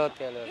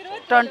 27.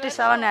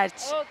 27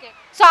 ஆயிடுச்சு. ஓகே,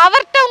 ஸோ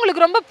அவர்கிட்ட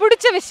உங்களுக்கு ரொம்ப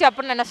பிடிச்ச விஷயம்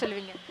அப்படின்னு என்ன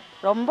சொல்லுவீங்க?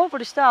 ரொம்ப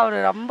பிடிச்சா அவர்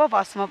ரொம்ப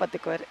பாசமாக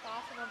பார்த்துக்குவார்.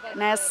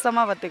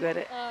 நேசமாக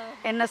பார்த்துக்குவார்,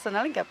 என்ன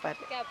சொன்னாலும் கேட்பார்.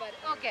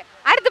 ஓகே,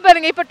 அடுத்து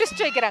பாருங்க, இப்போ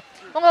ட்விஸ்ட் வைக்கிறேன்.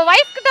 உங்கள்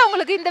ஒய்ஃப் கிட்ட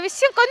உங்களுக்கு இந்த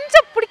விஷயம்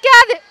கொஞ்சம்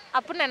பிடிக்காது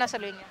அப்படின்னு என்ன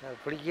சொல்லுவீங்க?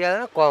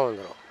 பிடிக்காதுன்னா கோவம்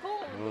வந்துடும்.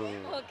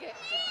 ஓகே,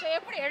 ஸோ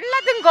எப்படி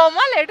எல்லாத்துக்கும்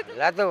கோவமா இல்லை எடுத்து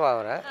எல்லாத்துக்கும் கோவம்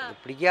வரும்.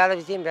 பிடிக்காத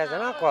விஷயம்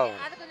பேசினா கோவம்.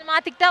 அது கொஞ்சம்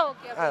மாற்றிக்கிட்டா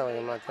ஓகே. அது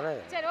கொஞ்சம் மாற்றினா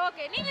சரி,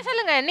 ஓகே. நீங்கள்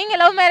சொல்லுங்கள்,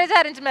 நீங்கள் லவ் மேரேஜா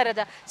அரேஞ்ச்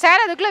மேரேஜா?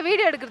 சார் அதுக்குள்ளே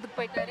வீடியோ எடுக்கிறதுக்கு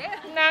போயிட்டாரு.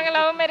 நாங்கள்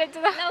லவ் மேரேஜ்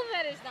தான். லவ்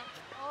மேரேஜ் தான்.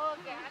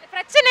 ஓகே, அது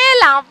பிரச்சனையே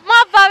இல்லை, அம்மா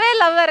அப்பாவே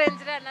லவ்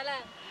அரேஞ்ச், அதனால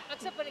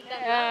அக்செப்ட்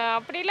பண்ணிக்கிட்டாங்க.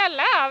 அப்படிலாம்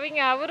இல்லை,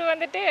 அவரு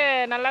வந்துட்டு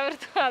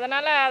நல்லவர் தான்,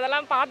 அதனால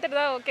அதெல்லாம் பார்த்துட்டு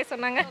தான் ஓகே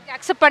சொன்னாங்க.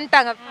 அக்செப்ட்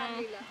பண்ணிட்டாங்க.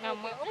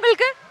 ஆமாம்.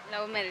 உங்களுக்கு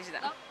லவ் மேரேஜ்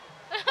தான்.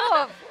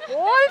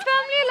 Whole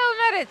family love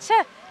marriage.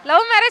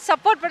 Love marriage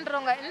support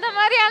பண்ணுறவங்க இந்த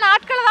மாதிரியான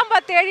ஆட்களை தான்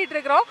பார்த்து தேடிட்டு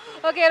இருக்கிறோம்.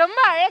 ஓகே, ரொம்ப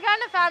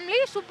அழகான ஃபேமிலி,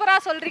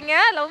 சூப்பராக சொல்கிறீங்க.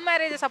 லவ்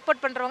மேரேஜை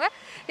சப்போர்ட் பண்ணுறவங்க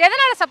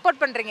எதனால்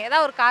சப்போர்ட் பண்ணுறீங்க?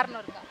 ஏதாவது ஒரு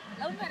காரணம் இருக்கா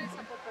லவ் மேரேஜ்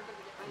சப்போர்ட்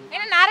பண்ணுறதுக்கு?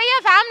 ஏன்னா நிறைய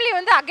ஃபேமிலி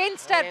வந்து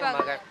அகைன்ஸ்டாக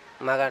இருப்பாங்க.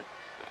 மகன்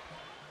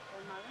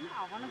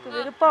அவனுக்கு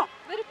விருப்பம்,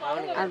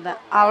 அதுதான்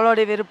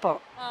அவளுடைய விருப்பம்.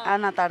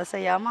 நான் தடை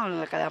செய்யாமல்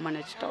அவங்களை கல்யாணம்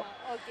பண்ணி வச்சுட்டோம்.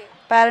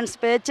 பேரண்ட்ஸ்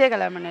பேச்சே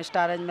கல்யாணம் பண்ணி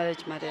வச்சுட்டோம், அரேஞ்ச்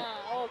மேரேஜ் மாதிரி.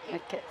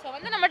 ஓகே, ஸோ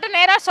வந்து நம்மகிட்ட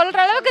நேராக சொல்கிற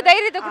அளவுக்கு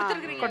தைரியத்தை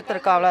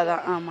கொடுத்துருக்கோம்,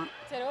 அவ்வளோதான். ஆமாம்.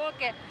 சரி,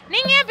 ஓகே.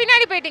 நீங்கள் ஏன்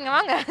பின்னாடி போயிட்டீங்க?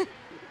 வாங்க.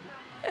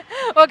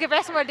 ஓகே,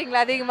 பேச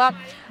மாட்டீங்களா அதிகமாக?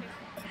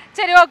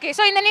 சரி, ஓகே.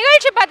 ஸோ இந்த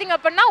நிகழ்ச்சி பார்த்தீங்க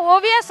அப்படின்னா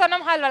ஓவியா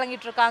சனம் ஹால்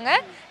வழங்கிட்டு இருக்காங்க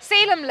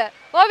சேலமில்.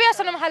 ஓவியா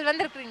சனம் ஹால்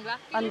வந்திருக்கிறீங்களா?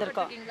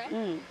 வந்திருக்கோம்.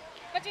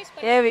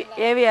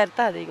 ஏவிஆர்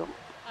தான் அதிகம்.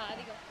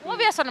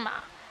 ஓவியா சொன்னமா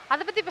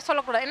அதை பற்றி இப்போ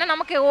சொல்லக்கூடாது, ஏன்னா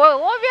நமக்கு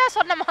ஓவியா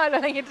சொன்ன மாதிரி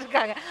வழங்கிட்டு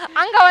இருக்காங்க.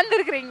 அங்கே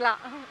வந்திருக்கிறீங்களா?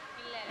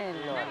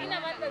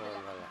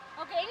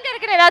 ஓகே, எங்கே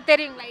இருக்குன்னு ஏதாவது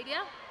தெரியுங்களா?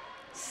 ஐடியா?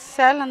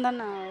 சேலம்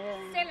தானே.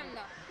 சேலம்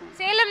தான்.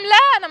 சேலம்ல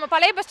நம்ம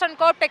பழைய பஸ் ஸ்டாண்ட்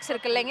கோப்டெக்ஸ்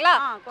இருக்கு இல்லைங்களா?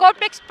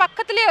 கோப்டெக்ஸ்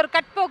பக்கத்துலேயே ஒரு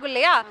கட் போகும்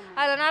இல்லையா?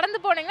 அதில் நடந்து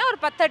போனீங்கன்னா ஒரு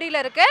 10 அடியில்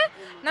இருக்கு.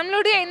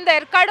 நம்மளுடைய இந்த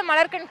ஏற்காடு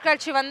மலர்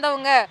கண்காட்சி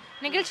வந்தவங்க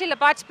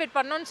நிகழ்ச்சியில் பார்ட்டிசிபேட்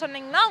பண்ணணும்னு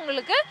சொன்னீங்கன்னா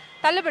உங்களுக்கு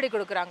தள்ளுபடி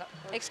கொடுக்குறாங்க.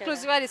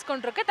 எக்ஸ்க்ளூசிவாக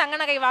டிஸ்கவுண்ட் இருக்குது. தங்க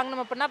நகை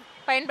வாங்கணும் அப்படின்னா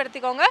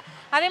பயன்படுத்திக்கோங்க.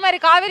 அதே மாதிரி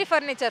காவேரி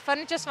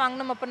ஃபர்னிச்சர்ஸ்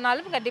வாங்கணும்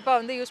அப்படின்னாலும் கண்டிப்பாக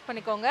வந்து யூஸ்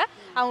பண்ணிக்கோங்க.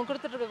 அவங்க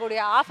கொடுத்துட்டு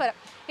இருக்கக்கூடிய ஆஃபர்.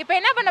 இப்போ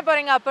என்ன பண்ண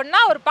போகிறீங்க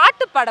அப்படின்னா ஒரு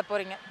பாட்டு பாட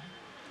போகிறீங்க.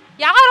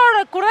 யாரோட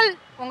குரல்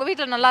உங்கள்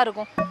வீட்டில் நல்லா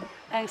இருக்கும்?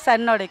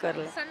 சன்னோட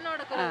குரல்.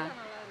 சன்னோட குரல்.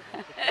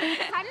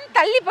 சன்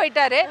தள்ளி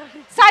போயிட்டாரு.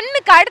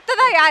 சன்னுக்கு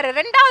அடுத்ததா யாரு?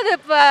 ரெண்டாவது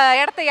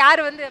இடத்தை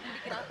யாரு வந்து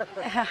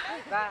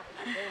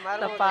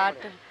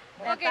பாட்டு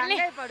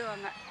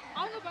பாடுவாங்க?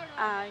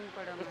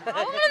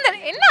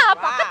 என்ன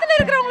பக்கத்துல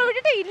இருக்கிறவங்கள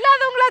விட்டுட்டு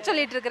இல்லாதவங்களா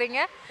சொல்லிட்டு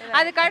இருக்கீங்க?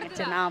 அதுக்கு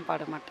அடுத்து நான்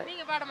பாட மாட்டேன்.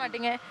 நீங்க பாட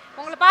மாட்டீங்க.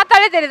 உங்களை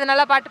பார்த்தாலே தெரியுது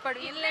நல்லா பாட்டு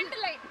பாடுவீங்க.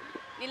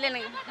 இல்ல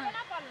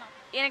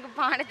எனக்கு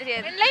பாட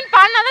தெரியாது. 2 லைன்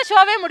பாடினாதான்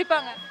ஷோவே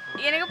முடிப்பாங்க.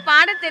 எனக்கு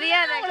பாட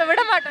தெரியாது. உங்களை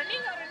விட மாட்டோம்.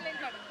 நீங்க ஒரு 2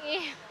 லைன்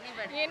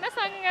பாடுங்க. என்ன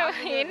சாங்க,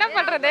 என்ன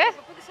பண்றது?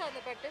 புதுசா அந்த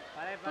பாட்டு.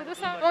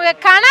 புதுசா உங்க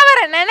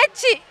கணவரை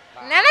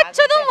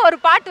நினைச்சதும் ஒரு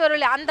பாட்டு வரும்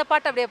இல்லையா? அந்த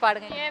பாட்டு அப்படியே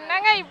பாடுங்க.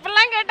 என்னங்க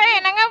இப்பெல்லாம் கேட்டா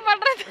என்னங்க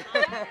பண்றது?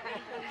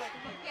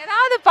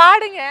 ஏதாவது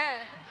பாடுங்க.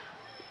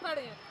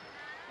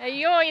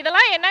 ஐயோ,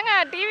 இதெல்லாம் என்னங்க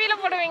டிவில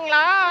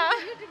போடுவீங்களா?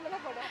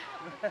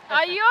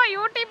 ஐயோ,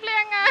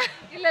 யூடியூப்லங்க.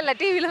 இல்ல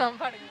டிவில தான்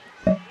பாடுங்க.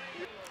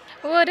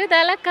 ஒரு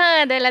தல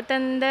காதல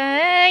தந்த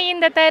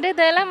இந்த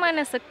தருதல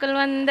மனசுக்குள்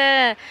வந்த,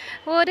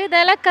 ஒரு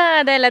தல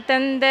காதல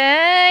தந்த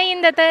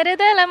இந்த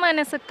தருதல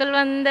மனசுக்குள்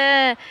வந்த,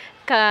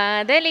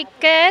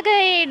 காதலிக்க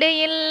கைடு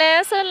இல்ல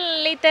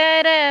சொல்லி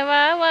தர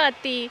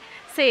வாவாத்தி,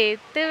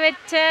 சேர்த்து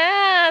வச்ச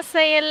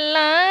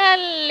ஆசையெல்லாம்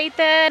அள்ளி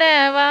தர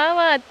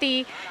வாவாத்தி,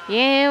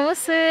 ஏன்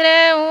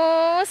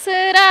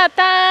உசுரா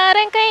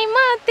தாரன் கை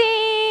மாத்தி,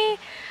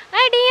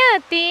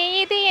 அடியாத்தி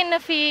இது என்ன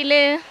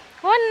ஃபீலு,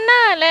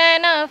 ஒன்னால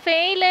நான்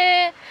ஃபெயிலு,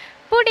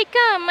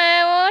 பிடிக்காம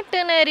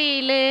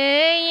ஓட்டுநரிலு,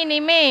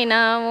 இனிமே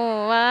நான்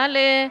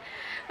வாழு,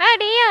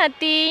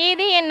 அடியாத்தி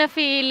இது என்ன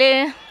ஃபீலு,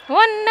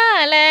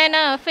 ஒன்னால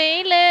நான்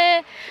ஃபெயிலு,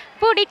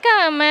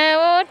 பிடிக்காம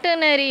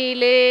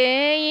ஓட்டுநரிலு,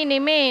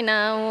 இனிமே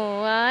நான்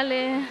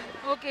வாழு.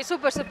 Okay,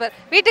 super.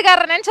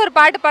 வீட்டுக்காரர் நினச்சி ஒரு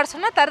பாட்டு பாட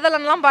சொன்னால்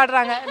தருதலன்லாம்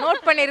பாடுறாங்க.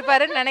 நோட்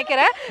பண்ணியிருப்பாருன்னு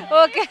நினைக்கிறேன்.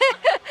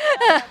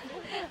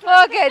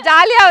 ஓகே,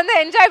 ஜாலியாக வந்து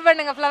என்ஜாய்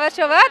பண்ணுங்கள் ஃப்ளவர்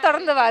ஷோவை.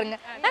 தொடர்ந்து பாருங்க.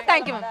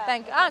 Thank you ma'am,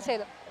 thank you.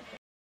 சரி.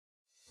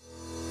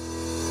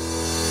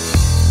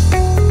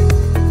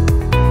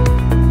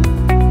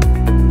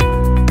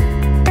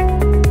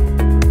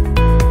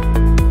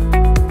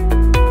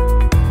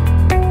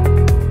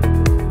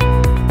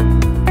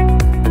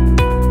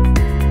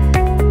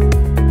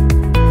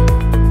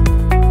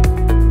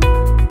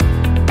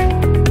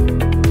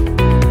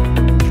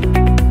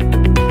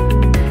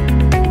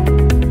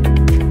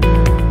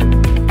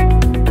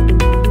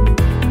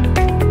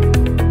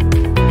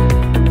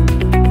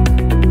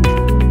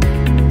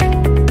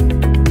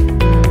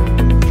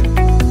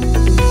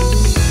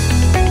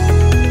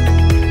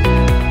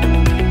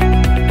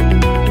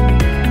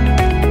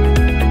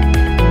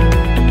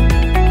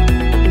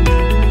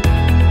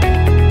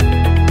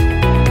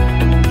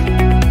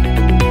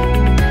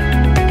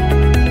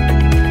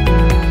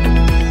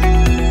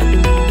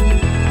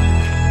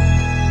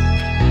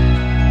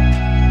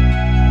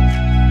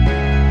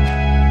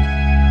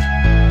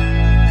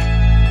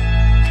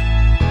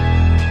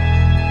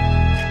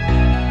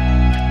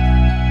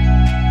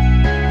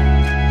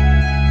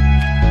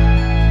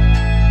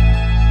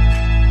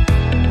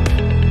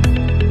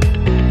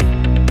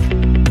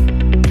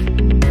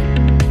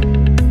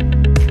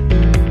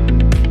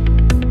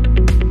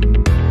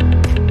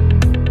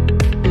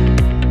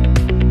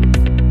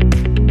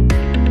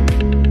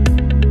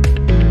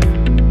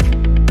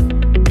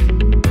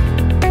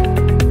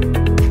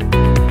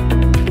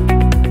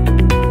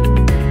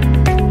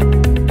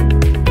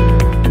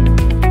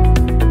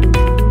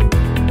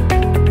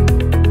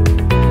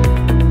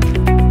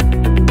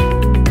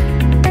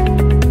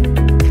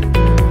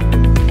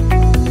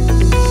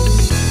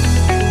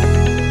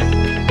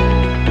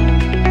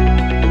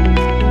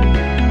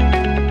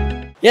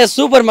 ஏன்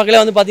சூப்பர் மக்களே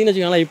வந்து பார்த்தீங்கன்னு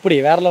வச்சுக்கோங்களேன், இப்படி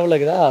வேறு லெவலில்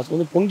இருக்குதா?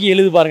 வந்து பொங்கி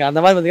எழுது பாருங்கள்.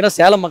 அந்த மாதிரி பார்த்தீங்கன்னா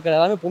சேலம் மக்கள்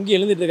எல்லாமே பொங்கி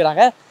எழுந்துட்டு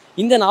இருக்கிறாங்க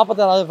இந்த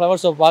 46வது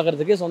ஃப்ளவர் ஷோ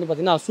பார்க்குறதுக்கு. ஸோ வந்து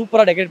பார்த்தீங்கன்னா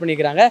சூப்பராக டெக்கரேட்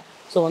பண்ணிக்கிறாங்க.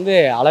 ஸோ வந்து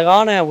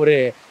அழகான ஒரு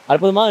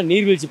அற்புதமான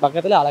நீர்வீழ்ச்சி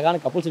பக்கத்தில்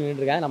அழகான கப்புள்ஸ்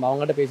நின்றுருக்காங்க. நம்ம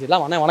அவங்ககிட்ட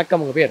பேசிடலாம். அண்ணா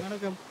வணக்கம், உங்கள் பேர்?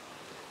 வணக்கம்,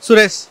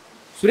 சுரேஷ்.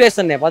 சுரேஷ்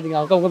அண்ணே.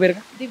 பார்த்தீங்கன்னா உங்கள் பேர்?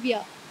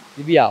 திவ்யா.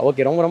 திவ்யா.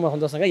 ஓகே, ரொம்ப ரொம்ப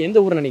சந்தோஷங்க. எந்த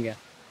ஊருண்ணே நீங்கள்?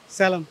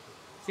 சேலம்.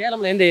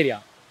 சேலமில் எந்த ஏரியா?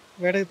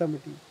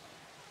 வேடகத்தம்பட்டி.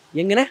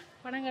 எங்கண்ணே?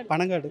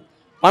 பனங்காடு.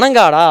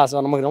 பனங்காடா? ஸோ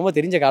நமக்கு ரொம்ப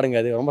தெரிஞ்ச காடுங்க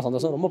அது. ரொம்ப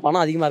சந்தோஷம். ரொம்ப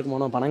பணம் அதிகமாக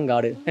இருக்குமானோ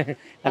பனங்காடு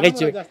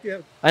நகைச்சுவை.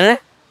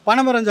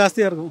 பனைமரம்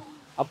ஜாஸ்தியாக இருக்கும்.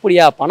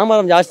 அப்படியா?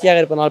 பனைமரம்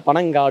ஜாஸ்தியாக இருப்பதனால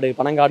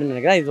பனங்காடுன்னு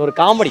நினைக்கிறேன். இது ஒரு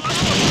காமெடி.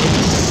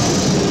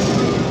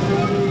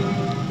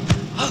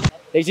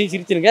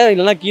 சிரிச்சிருங்க,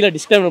 இல்லைன்னா கீழே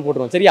டிஸ்கிளைமர்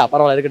போட்டுருவோம். சரியா?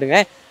 பரவாயில்ல,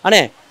 இருக்கட்டுங்க.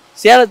 அண்ணே,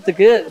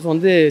 சேலத்துக்கு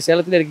வந்து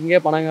சேலத்தில் இருக்கீங்க,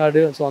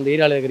 பனங்காடு, ஸோ அந்த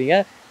ஏரியாவில் இருக்கிறீங்க.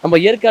 நம்ம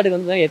ஏற்காடுக்கு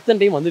வந்து எத்தனை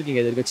டைம்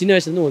வந்திருக்கீங்க? இது இருக்கு சின்ன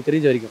வயசுலேருந்து உங்களுக்கு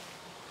தெரிஞ்ச வரைக்கும்?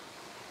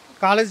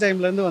 காலேஜ்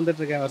டைம்லேருந்து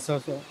வந்துட்டுருக்கேன்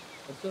வருஷம்.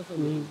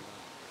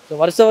 ஸோ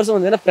வருஷம்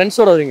வந்து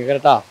ஃப்ரெண்ட்ஸோட வருவீங்க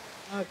கரெக்டாக?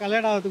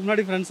 கல்யாணம் ஆகிறதுக்கு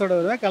முன்னாடி ஃப்ரெண்ட்ஸோட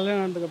வருவேன்,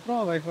 கல்யாணம் ஆனதுக்கப்புறம்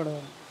ஒய்ஃபோட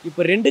வருவேன்.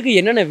 இப்போ ரெண்டுக்கு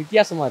என்னென்ன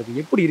வித்தியாசமாக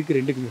இருக்குது? எப்படி இருக்குது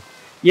ரெண்டுக்குமே?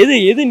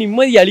 எது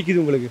நிம்மதி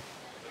அளிக்குது உங்களுக்கு?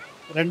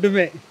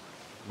 ரெண்டுமே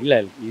இல்லை,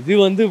 இது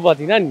வந்து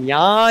பார்த்தீங்கன்னா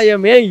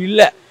நியாயமே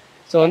இல்லை.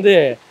 ஸோ வந்து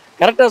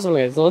கரெக்டாக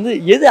சொல்லுங்கள். ஸோ வந்து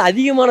எது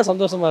அதிகமான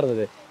சந்தோஷமாக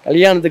இருந்தது?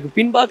 கல்யாணத்துக்கு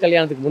பின்பா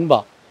கல்யாணத்துக்கு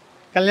முன்பா?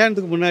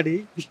 கல்யாணத்துக்கு முன்னாடி.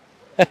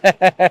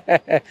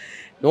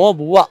 நோ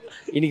பூவா,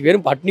 இன்னைக்கு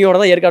வெறும் பட்னியோட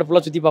தான் ஏற்காடு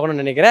ஃபுல்லாக சுற்றி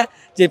பார்க்கணும்னு நினைக்கிறேன்.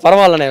 சரி,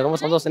 பரவாயில்லண்ணே, ரொம்ப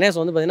சந்தோஷனே. ஸோ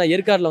வந்து பார்த்தீங்கன்னா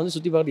ஏற்காடில் வந்து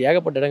சுற்றி பார்க்குறது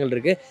ஏகப்பட்ட இடங்கள்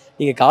இருக்குது.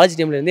 நீங்கள் காலேஜ்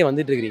டைம்லேருந்தே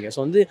வந்துட்டு இருக்கிறீங்க. ஸோ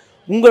வந்து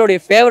உங்களுடைய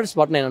ஃபேவரட்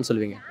ஸ்பாட்னா என்னன்னு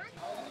சொல்லுவீங்க?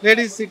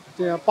 லேடிஸ்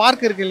சீட்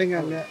பார்க் இருக்குது இல்லைங்க,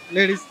 அங்கே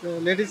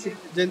லேடிஸ்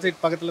சீட் ஜென்ஸ் சீட்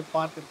பக்கத்தில்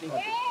பார்க்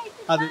இருக்குல்ல,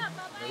 அது.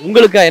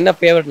 உங்களுக்கு என்ன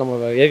ஃபேவரட்?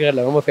 நம்ம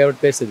ஏற்காடில் ரொம்ப ஃபேவரட்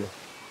பிளேஸ் இது?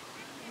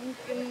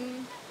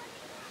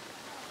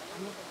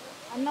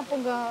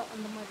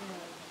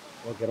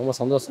 ஓகே, ரொம்ப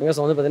சந்தோஷங்க.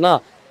 ஸோ வந்து பார்த்தீங்கன்னா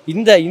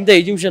இந்த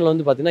எஜிபிஷனில்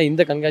வந்து பார்த்தீங்கன்னா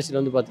இந்த கண்காட்சியில்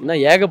வந்து பார்த்தீங்கன்னா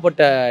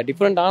ஏகப்பட்ட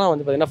டிஃப்ரெண்ட்டான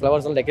வந்து பார்த்தீங்கன்னா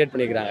ஃப்ளவர்ஸ்லாம் டெக்கரேட்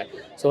பண்ணியிருக்காங்க.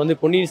 ஸோ வந்து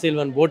பொன்னியின்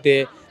செல்வன் போட்டு,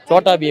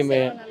 சோட்டா பீமு,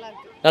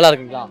 நல்லா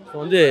இருக்குங்களா? ஸோ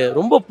வந்து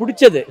ரொம்ப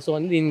பிடிச்சது, ஸோ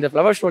வந்து இந்த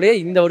ஃப்ளவர் ஷோடைய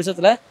இந்த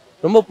வருஷத்தில்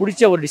ரொம்ப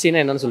பிடிச்ச ஒரு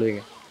டிசைனாக என்னன்னு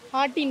சொல்லுவீங்க?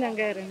 ஆட்டின்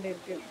அங்கே 2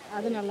 இருக்கு,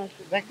 அது நல்லா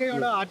இருக்கு.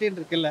 ரெக்கையோட ஆட்டின்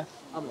இருக்குல்ல,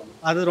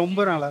 அது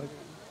ரொம்ப நல்லா இருக்கு.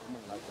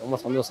 ரொம்ப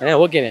சந்தோஷம்.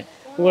 ஓகேண்ணே,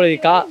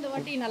 உங்களுக்கு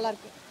வாட்டி நல்லா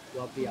இருக்கு.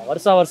 அப்படியா?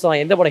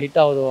 வருஷம் எந்த படம்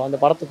ஹிட் ஆகுதோ அந்த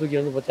படத்தை தூக்கி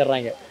வந்து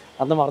வச்சிடுறாங்க,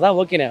 அந்த மாதிரி தான்.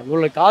 ஓகேண்ணே,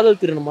 உங்களுக்கு காதல்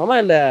திருமணமா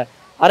இல்லை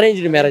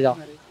அரேஞ்சு மேரேஜா?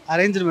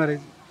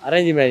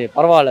 Arrange marriage.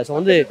 பரவாயில்ல. ஸோ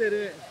வந்து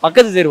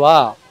பக்கத்து தெருவா?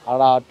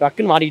 அடா,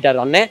 டக்குன்னு மாட்டிக்கிட்டாரு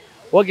அண்ணே.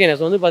 ஓகேண்ணே.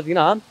 ஸோ வந்து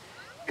பார்த்தீங்கன்னா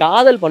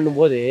காதல்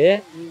பண்ணும்போது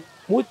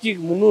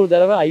மூச்சுக்கு 300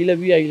 தடவை ஐ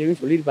லவ் யூ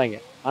சொல்லியிருப்பாங்க.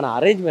 ஆனால்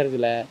அரேஞ்ச்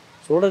மேரேஜில்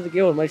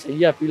சொல்கிறதுக்கே ஒரு மாதிரி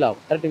சரியாக ஃபீல்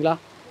ஆகும். கரெக்டுங்களா?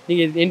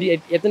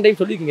 நீங்கள் எத்தனை டைம்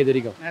சொல்லியிருக்கீங்க இது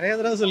வரைக்கும்? நிறைய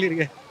தடவை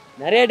சொல்லியிருக்கேன்.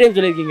 நிறைய டைம்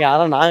சொல்லியிருக்கீங்க,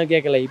 அதெல்லாம் நாங்கள்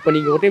கேட்கல. இப்போ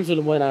நீங்கள் ஒரு டைம்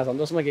சொல்லும்போது நாங்கள்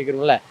சந்தோஷமாக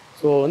கேட்குறோம்ல.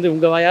 ஸோ வந்து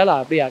உங்கள் வாயால்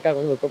அப்படியே அக்கா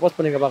வந்து ஒரு ப்ரப்போஸ்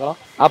பண்ணுங்க பார்க்கலாம்.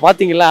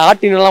 பார்த்தீங்களா?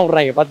 ஆட்டினெல்லாம்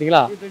விட்றாங்க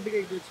பார்த்தீங்களா?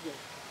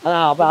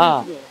 அப்போ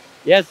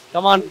எஸ்,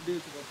 கமான்,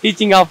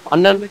 டீச்சிங் ஆஃப்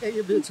அண்ணன்.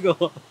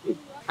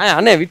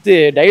 அண்ணே வித்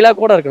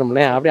டைலாக் கூட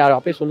இருக்கணும்ண்ணே.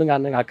 அப்படியே சொல்லுங்க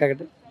அண்ணன் அக்கா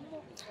கிட்ட.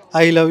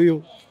 I love you.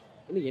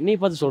 என்னையை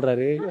பார்த்து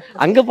சொல்கிறாரு,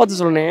 அங்கே பார்த்து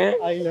சொல்லுனேன்.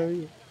 I love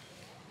you.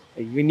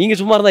 நீங்கள்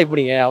சும்மா இருந்தால்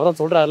இப்படிங்க, அவர்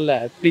தான் சொல்கிறாருல்ல,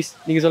 ப்ளீஸ்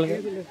நீங்கள்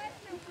சொல்லுங்கள்.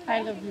 I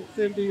love you.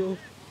 Same to you.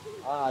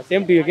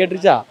 Same to you.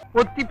 கேட்டுருச்சா?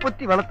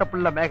 பொத்தி வளர்த்த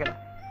புள்ள மேகலை,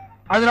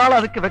 அதனால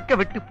அதுக்கு வெக்க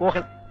விட்டு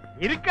போகல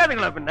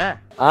இருக்காதுங்களா பின்ன.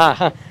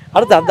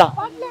 அடுத்து அதான்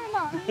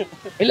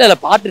இல்லை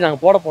பாட்டு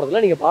நாங்கள் போட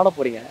போகிறதில்ல, நீங்கள் பாட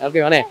போகிறீங்க.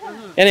 ஓகே வேணே.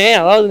 ஏன்னே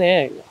அதாவதுண்ணே,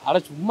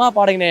 சும்மா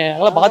பாடுங்கண்ணே.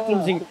 அதெல்லாம்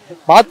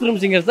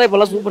பாத்ரூம் சிங்கர்ஸ் தான்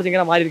இப்போல்லாம் சூப்பர்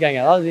சிங்கராக மாறி இருக்காங்க.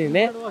 அதாவது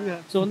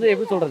ஸோ வந்து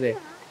எப்படி சொல்கிறது,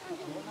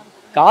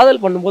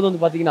 காதல் பண்ணும்போது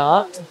வந்து பார்த்தீங்கன்னா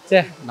சே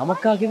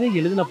நமக்காகவே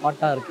எழுதின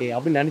பாட்டாக இருக்கு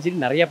அப்படின்னு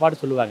நினச்சிட்டு நிறைய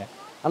பாட்டு சொல்லுவாங்க.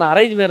 ஆனால்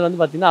அரேஞ்ச் மேரேஜ் வந்து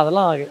பார்த்தீங்கன்னா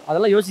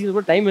அதெல்லாம் யோசிக்கிறது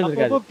கூட டைம்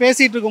இருந்திருக்காது.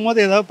 பேசிகிட்டு இருக்கும்போது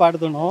ஏதாவது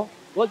பாட்டு தோணும்.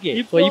 ஓகே,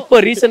 இப்போ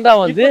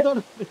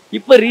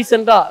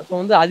ரீசெண்டாக ஸோ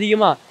வந்து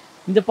அதிகமாக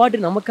இந்த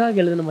பாட்டு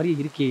நமக்காக எழுதின மாதிரி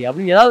இருக்கே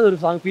அப்படின்னு ஏதாவது ஒரு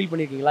சாங் ஃபீல்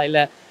பண்ணியிருக்கீங்களா?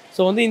 இல்லை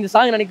ஸோ வந்து இந்த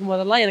சாங் நினைக்கும்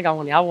போதெல்லாம் எனக்கு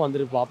அவங்க ஞாபகம்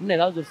வந்திருப்போம் அப்படின்னு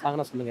ஏதாவது ஒரு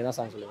சாங்னா சொல்லுங்கள். என்ன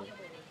சாங் சொல்லுங்கள்?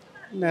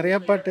 நிறைய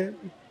பாட்டு.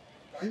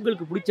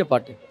 உங்களுக்கு பிடிச்ச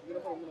பாட்டு?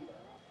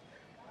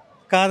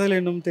 காதல்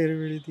என்னும்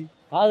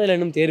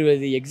தேர்வு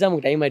எழுதி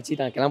எக்ஸாமுக்கு டைம் ஆயிடுச்சு,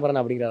 நான் கிளம்புறேன்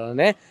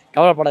அப்படிங்கிறதானே.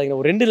 கவலைப்படாதீங்க,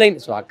 ஒரு 2 லைன்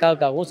ஸோ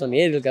அக்காவுக்காகவும் ஸோ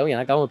நேர்களுக்காகவும்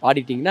எனக்காகவும்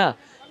பாடிட்டிங்கன்னா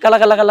கல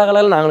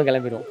நாங்களும்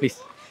கிளம்பிடுவோம் ப்ளீஸ்.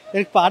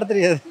 எனக்கு பாட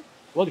தெரியாது.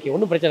 ஓகே,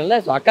 ஒன்றும் பிரச்சனை இல்லை.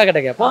 ஸோ அக்கா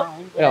கிட்ட கேட்போம்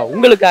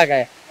உங்களுக்காக.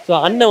 ஸோ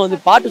அண்ணன் வந்து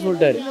பாட்டு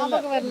சொல்லிட்டாரு.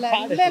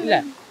 இல்லை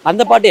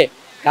அந்த பாட்டே,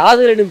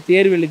 காதல் எனும்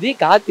தேர்வு எழுதி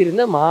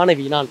காத்திருந்த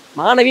மாணவி நான்.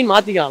 மாணவின்னு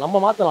மாற்றிக்கலாம், நம்ம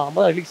மாற்றலாம்,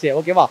 நம்ம தான் ரிலீக்ஸே.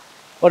 ஓகேவா?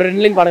 ஒரு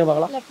 2 லைன் பாடுங்க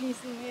பார்க்கலாம்.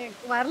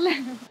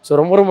 ஸோ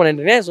ரொம்ப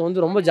நன்றினே. ஸோ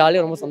வந்து ரொம்ப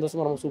ஜாலியாக, ரொம்ப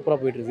சந்தோஷமாக, ரொம்ப சூப்பராக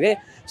போயிட்டுருக்கு.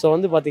 ஸோ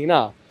வந்து பார்த்தீங்கன்னா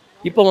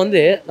இப்போ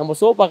வந்து நம்ம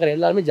ஷோ பார்க்குற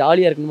எல்லாருமே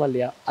ஜாலியாக இருக்கணுமா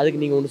இல்லையா?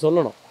 அதுக்கு நீங்கள் ஒன்று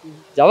சொல்லணும்.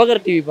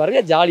 ஜவஹர் டிவி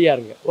பாருங்கள், ஜாலியாக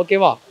இருங்க.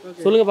 ஓகேவா?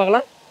 சொல்லுங்கள்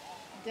பார்க்கலாம்.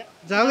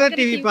 ஜவஹர்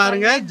டிவி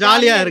பாருங்க,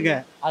 ஜாலியாக இருங்க.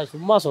 அது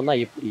சும்மா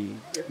சொன்னால் எப்படி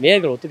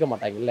நேர்கள் ஒத்துக்க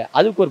மாட்டாங்கல்ல,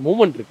 அதுக்கு ஒரு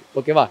மூமெண்ட் இருக்குது.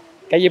 ஓகேவா?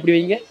 கை எப்படி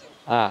வைங்க.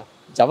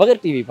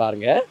 ஜவஹர் டிவி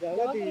பாருங்க,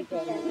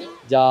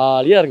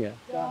 ஜாலியாக இருங்க.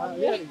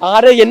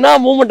 அரே என்ன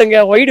மூமெண்ட்டுங்க,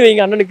 ஒயிட்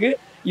வைங்க அண்ணனுக்கு.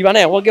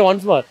 இவனே ஓகே,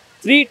 ஒன்ஸ் மோர்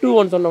 3, 2,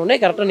 1 சொன்ன உடனே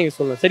கரெக்டாக நீங்கள்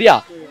சொல்லணும். சரியா?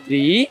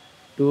 3,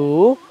 2,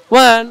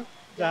 1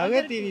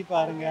 ஜவஹர் டிவி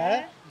பாருங்க,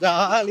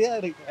 ஜாலியா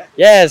இருக்கு.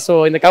 ஸோ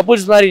இந்த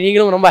கப்புள்ஸ் மாதிரி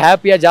நீங்களும் ரொம்ப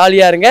ஹாப்பியாக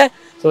ஜாலியாக இருங்க.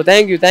 ஸோ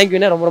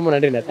தேங்க்யூண்ணே, ரொம்ப ரொம்ப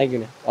நன்றிண்ணே.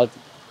 தேங்க்யூண்ணே,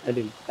 வாழ்த்து.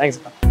 நன்றிண்ணே,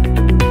 தேங்க்ஸ்ப்பா.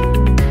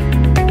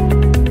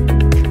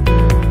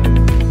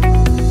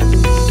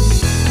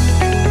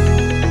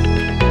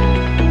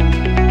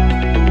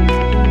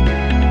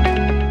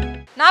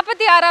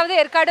 46வது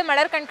ஏற்காடு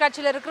மலர்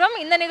கண்காட்சியில் இருக்கிறோம்.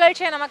 இந்த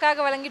நிகழ்ச்சியை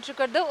நமக்காக வழங்கிட்டு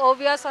இருக்கிறது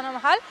ஓவியா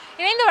சனமஹால்.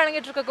 இணைந்து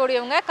வழங்கிட்டு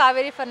இருக்கக்கூடியவங்க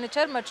காவேரி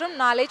ஃபர்னிச்சர் மற்றும்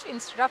நாலேஜ்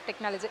இன்ஸ்டியூட் ஆஃப்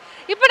டெக்னாலஜி.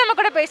 இப்போ நம்ம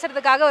கூட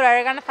பேசுறதுக்காக ஒரு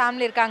அழகான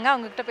ஃபேமிலி இருக்காங்க,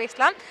 அவங்ககிட்ட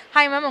பேசலாம்.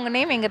 ஹாய் மேம், உங்கள்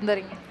நேம் எங்கேருந்து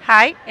வரீங்க?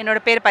 ஹாய்,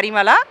 என்னோட பேர்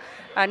பரிமளா.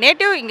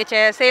 நேட்டிவ் இங்கே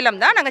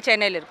சேலம் தான், நாங்கள்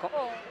சென்னையில் இருக்கோம்.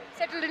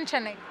 Settled in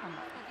Chennai.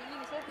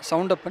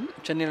 சவுண்டப்பன்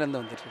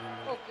சென்னையிலேருந்து வந்துட்டுருக்கோம்.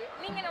 ஓகே,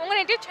 நீங்கள் உங்கள்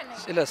நேட்டிவ் சென்னை?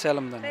 இல்லை,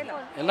 சேலம் தான்.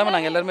 எல்லாமே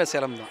நாங்கள் எல்லாருமே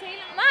சேலம் தான்.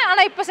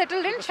 ஆனால் இப்போ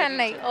settled in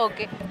Chennai.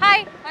 Okay,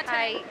 hi.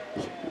 Hi,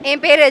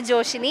 என் பேர்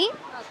ஜோஷினி.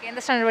 ஓகே,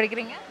 எந்த ஸ்டாண்டர்ட்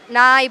படிக்கிறீங்க?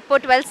 நான் இப்போ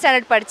 12th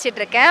ஸ்டாண்டர்ட் படிச்சுட்டு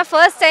இருக்கேன்.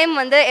 ஃபர்ஸ்ட் டைம்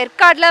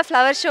எர்காடில்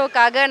ஃப்ளவர்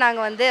ஷோக்காக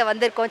நாங்கள்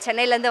வந்திருக்கோம்,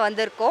 சென்னையிலேருந்து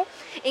வந்திருக்கோம்.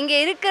 இங்கே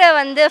இருக்கிற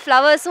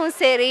ஃப்ளவர்ஸும்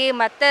சரி,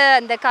 மற்ற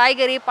அந்த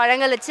காய்கறி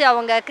பழங்கள் வச்சு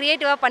அவங்க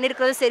க்ரியேட்டிவாக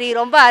பண்ணியிருக்கிறதும் சரி,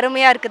 ரொம்ப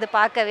அருமையாக இருக்குது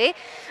பார்க்கவே.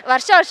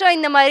 வருஷம்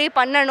இந்த மாதிரி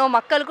பண்ணணும்,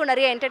 மக்களுக்கும்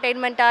நிறைய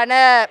என்டர்டெயின்மெண்ட்டான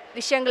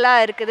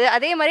விஷயங்களாக இருக்குது.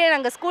 அதே மாதிரி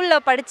நாங்கள்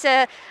ஸ்கூலில் படித்த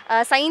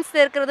சயின்ஸ்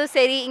இருக்கிறதும்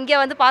சரி, இங்கே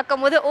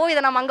பார்க்கும்போது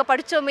இதை நம்ம அங்கே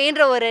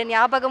படித்தோமேன்ற ஒரு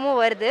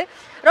ஞாபகமும் வருது.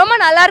 ரொம்ப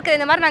நல்லா இருக்குது.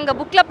 இந்த மாதிரி நாங்கள்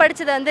புக்கில்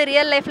படித்ததை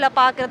ரியல் லைஃப்பில்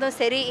பார்க்குறதும்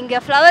சரி, இங்கே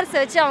ஃப்ளவர்ஸ்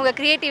வச்சு அவங்க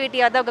க்ரியேட்டிவிட்டி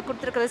அவங்க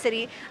கொடுத்துருக்கிறதும்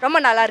சரி, ரொம்ப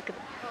நல்லா இருக்குது.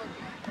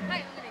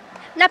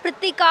 நான்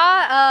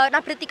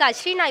பிரித்திகா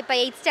ஸ்ரீ. நான் இப்போ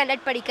 8th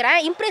ஸ்டாண்டர்ட் படிக்கிறேன்.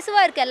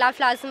 இம்ப்ரெசிவாக இருக்குது எல்லா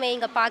ஃப்ளாஸுமே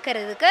இங்கே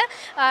பார்க்குறதுக்கு.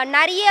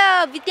 நிறைய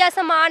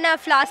வித்தியாசமான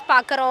ஃப்ளாஸ்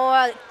பார்க்குறோம்,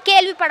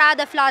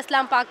 கேள்விப்படாத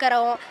ஃப்ளாஸ்லாம்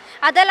பார்க்குறோம்.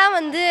 அதெல்லாம்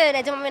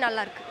நிஜமாவே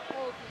நல்லாயிருக்கு.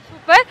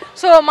 சூப்பர்.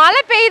 ஸோ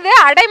மழை பெய்யுது,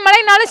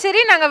 அடைமழைனாலும்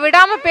சரி நாங்கள்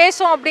விடாமல்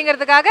பேசுவோம்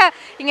அப்படிங்கிறதுக்காக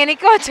இங்கே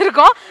நிற்க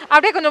வச்சுருக்கோம்.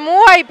 அப்படியே கொஞ்சம்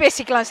மூவ் ஆகி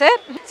பேசிக்கலாம் சார்.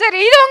 சரி,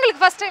 இது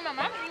உங்களுக்கு ஃபர்ஸ்ட் டைம்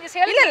மேம்?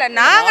 இல்லை,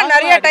 நாங்கள்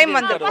நிறைய டைம்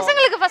வந்துருக்கோம்.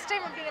 பசங்களுக்கு ஃபர்ஸ்ட்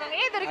டைம் அப்படிங்கிறாங்க.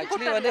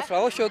 ஆக்சுவலி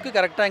ஃப்ளவர் ஷோக்கு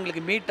கரெக்டாக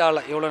எங்களுக்கு மீட்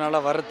ஆகலை இவ்வளோ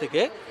நாளாக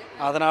வர்றதுக்கு,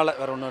 அதனால்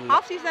வேறு ஒன்றும் இல்லை.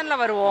 ஆஃப்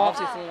சீசனில் வருவோம்,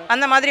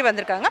 அந்த மாதிரி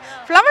வந்திருக்காங்க.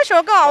 ஃப்ளவர்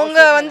ஷோக்கு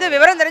அவங்க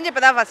விவரம் தெரிஞ்சு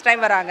இப்போ தான் ஃபர்ஸ்ட்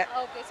டைம் வராங்க.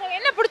 ஓகே, ஸோ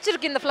என்ன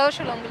பிடிச்சிருக்கு இந்த ஃப்ளவர்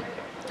ஷோவில் உங்களுக்கு?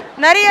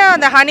 நிறைய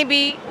அந்த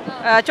ஹனிபி,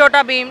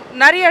 சோட்டா பீம்,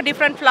 நிறைய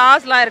டிஃப்ரெண்ட்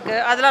ஃப்ளார்ஸ்லாம்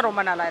இருக்குது, அதெல்லாம்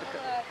ரொம்ப நல்லா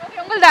இருக்குது.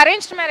 உங்களது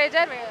அரேஞ்ச்டு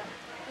மேரேஜா?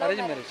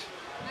 Arrange marriage.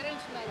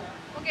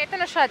 ஓகே,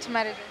 எத்தனை வருஷம் ஆச்சு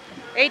மேரேஜ்?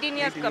 18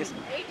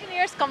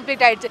 இயர்ஸ்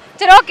கம்ப்ளீட் ஆயிடுச்சு.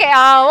 சரி, ஓகே,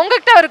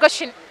 உங்கள்கிட்ட ஒரு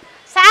கொஸ்டின்.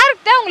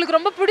 சார்கிட்ட உங்களுக்கு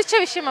ரொம்ப பிடிச்ச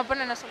விஷயம்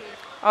அப்படின்னு என்ன சொல்லுவீங்க?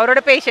 அவரோட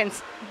பேஷன்ஸ்.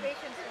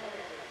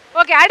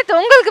 ஓகே, அடுத்து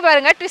உங்களுக்கு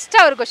பாருங்க,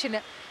 ட்விஸ்டாக ஒரு கொஸ்டின்.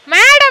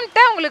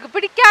 மேடம்கிட்ட உங்களுக்கு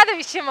பிடிக்காத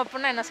விஷயம்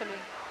அப்படின்னா என்ன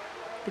சொல்லுவீங்க?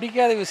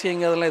 பிடிக்காத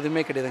விஷயங்க அதெல்லாம்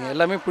எதுவுமே கிடையாதுங்க,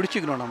 எல்லாமே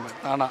பிடிச்சிக்கணும் நம்ம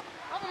தானா.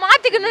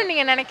 மாற்றிக்கணும்னு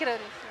நீங்கள் நினைக்கிற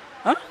ஒரு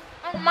விஷயம்,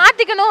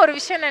 மாற்றிக்கணும் ஒரு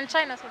விஷயம் நினச்சா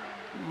என்ன சொல்லுவீங்க?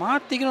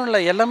 மாற்றிக்கணும் இல்லை,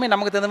 எல்லாமே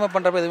நமக்கு தகுந்த மாதிரி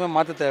பண்ணுறப்ப எதுவுமே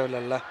மாற்ற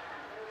தேவையில்லைல்ல.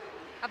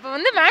 அப்போ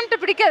மேம்கிட்ட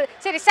பிடிக்காது.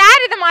 சரி,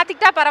 சார் இதை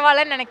மாற்றிக்கிட்டா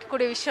பரவாயில்லன்னு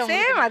நினைக்கக்கூடிய விஷயம்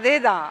சேம் அதே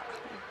தான்,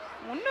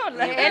 ஒன்றும்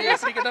இல்லை.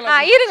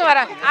 இருங்க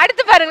வரேன்,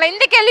 அடுத்து பாருங்களேன்,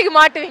 இந்த கேள்விக்கு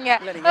மாட்டுவீங்க.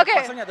 ஓகே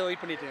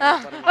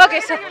ஓகே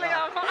சார்,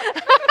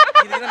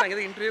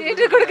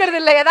 இன்டர்வியூ கொடுக்கறது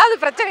இல்லை, ஏதாவது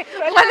பிரச்சனை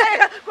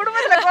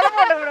குடும்பத்தில்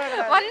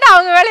வந்து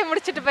அவங்க வேலையை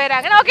முடிச்சுட்டு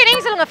போயிடறாங்க. ஓகே,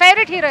 நீங்கள் சொல்லுங்கள்,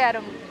 ஃபேவரட் ஹீரோ யார்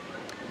உங்களுக்கு?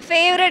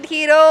 ஃபேவரட்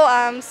ஹீரோ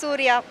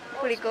சூர்யா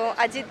பிடிக்கும்,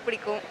 அஜித்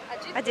பிடிக்கும்.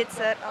 அஜித்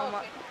சார்.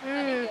 ஆமாம்.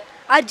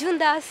 அர்ஜுன்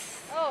தாஸ்.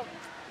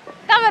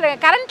 தான்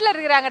கரண்ட்ல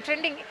இருக்கிறாங்க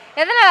ட்ரெண்டிங்.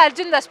 எதனால்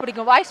அர்ஜுன் தாஸ்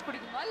பிடிக்கும்? வாய்ஸ்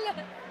பிடிக்குமா இல்லை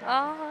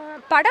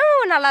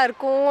படம் நல்லா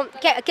இருக்கும்,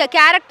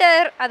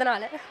 கேரக்டர்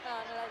அதனால.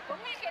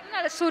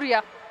 எதனால?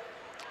 சூர்யா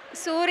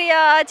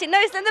சின்ன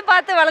வயசுலேருந்து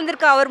பார்த்து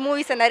வளர்ந்துருக்கோம் அவர்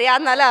மூவிஸை நிறையா,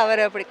 அதனால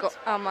அவரை பிடிக்கும்.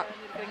 ஆமாம்.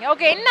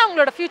 ஓகே, என்ன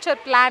உங்களோட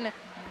ஃபியூச்சர் பிளான்?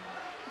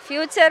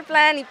 ஃப்யூச்சர்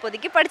பிளான்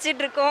இப்போதைக்கு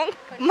படிச்சுட்டு இருக்கோம்.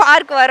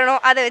 மார்க்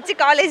வரணும், அதை வச்சு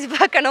காலேஜ்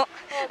பார்க்கணும்,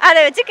 அதை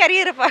வச்சு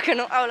கரியரை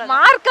பார்க்கணும். அவ்வளோ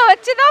மார்க்கை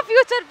வச்சு தான்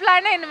ஃபியூச்சர்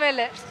பிளான்.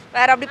 இனிமேல்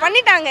வேற அப்படி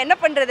பண்ணிட்டாங்க, என்ன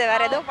பண்ணுறது,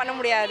 வேற எதுவும் பண்ண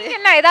முடியாது.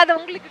 என்ன ஏதாவது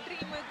உங்களுக்கு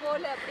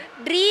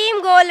ட்ரீம்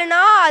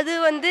கோல்னா அது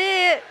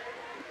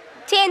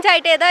சேஞ்ச்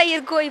ஆகிட்டே தான்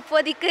இருக்கும்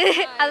இப்போதைக்கு,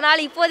 அதனால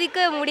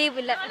இப்போதைக்கு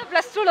முடியவில்லை.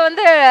 +2ல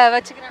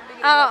வச்சுக்கிறேன்.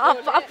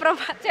 அப்புறம்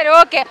சரி,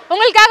 ஓகே,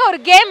 உங்களுக்காக ஒரு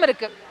கேம்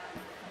இருக்கு,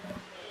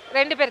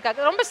 2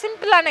 பேருக்காக. ரொம்ப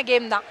சிம்பிளான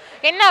கேம் தான்.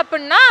 என்ன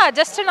அப்படின்னா,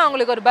 ஜஸ்ட் நான்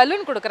உங்களுக்கு ஒரு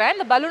பலூன் கொடுக்குறேன்,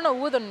 இந்த பலூனை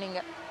ஊதணும்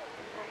நீங்கள்.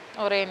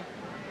 ஒரு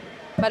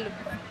பலூன்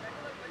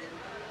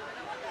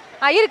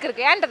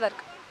இருக்கு ஏன்ட்ட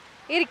தான்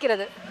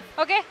இருக்கிறது.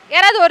 ஓகே,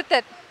 யாராவது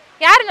ஒருத்தர்,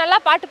 யார் நல்லா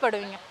பாட்டு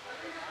பாடுவீங்க?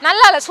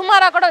 நல்லா இல்லை,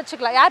 சுமாராக கூட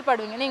வச்சுக்கலாம். யார்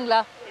பாடுவீங்க? நீங்களா?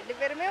 2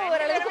 பேருமே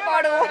ஓரளவுக்கு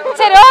பாடுவோம்.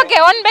 சரி, ஓகே,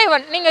 1 by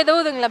 1 நீங்கள் இது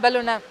ஊதுங்களா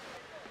பலூனை.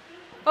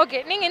 ஓகே,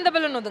 நீங்கள் இந்த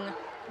பலூன் ஊதுங்க.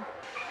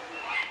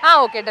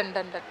 Okay, ton.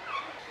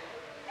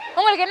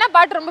 உங்களுக்கு என்ன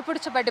பாட்டு ரொம்ப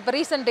பிடிச்ச பாட்டு இப்போ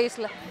ரீசெண்ட்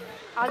டேஸில்?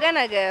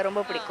 அகநகை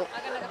ரொம்ப பிடிக்கும்.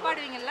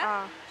 பாடுவீங்களா?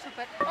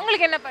 சூப்பர்.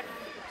 உங்களுக்கு என்ன பாட்டு?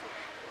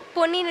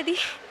 பொன்னி நதி.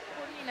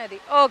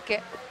 ஓகே,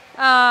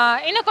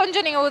 இன்னும்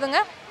கொஞ்சம் நீங்கள்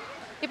ஊதுங்க.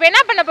 இப்போ என்ன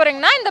பண்ண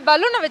போகிறீங்கன்னா, இந்த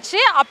பலூனை வச்சு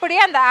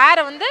அப்படியே அந்த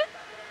ஏரை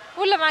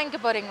உள்ளே வாங்கிக்க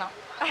போகிறீங்களா?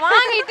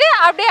 வாங்கிட்டு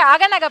அப்படியே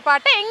அகநகை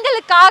பாட்டை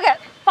எங்களுக்காக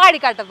பாடி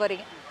காட்ட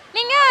போகிறீங்க.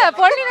 நீங்கள்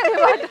பொன்னி நதி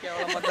பாட்டு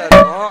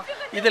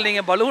இதில்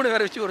நீங்கள் பலூனை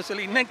வேறு வச்சு ஒரு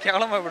சொல்லி இன்னும்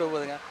கேவலமாக விட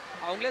போதுங்க.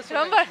 அவங்களே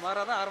ரொம்ப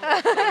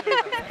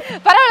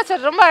பரவாயில்ல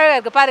சார், ரொம்ப அழகாக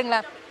இருக்குது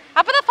பாருங்களேன்.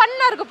 அப்பதான்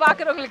ஃபன்னா இருக்கும்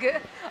பார்க்குறவங்களுக்கு.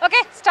 ஓகே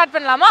ஸ்டார்ட்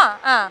பண்ணலாமா?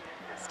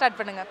 ஸ்டார்ட்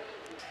பண்ணுங்க.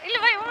 இல்லை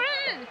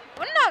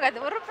ஒன்றும் ஆகாது,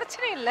 ஒரு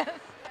பிரச்சனையும் இல்லை.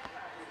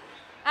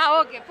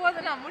 ஓகே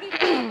போதும், நான் முடிவு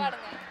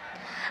பாடுங்க.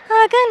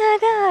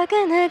 அகநக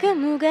அகநக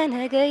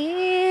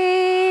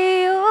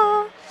முகநகையோ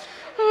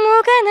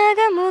முகநக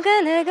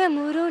முகநக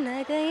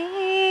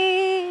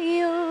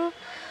முருநகையோ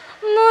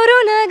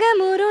முருநக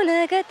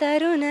முருநக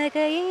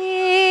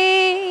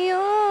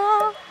தருநகையோ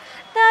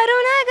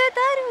தருநக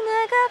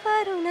தருநக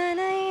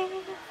பருணனை.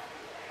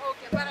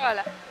 ஓகே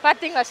பரவாயில்ல.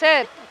 பார்த்தீங்களா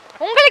சார்,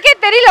 உங்களுக்கே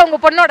தெரியல உங்க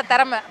பொண்ணோட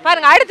திறமை.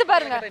 பாருங்க அடுத்து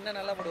பாருங்க.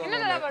 என்ன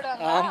நல்லா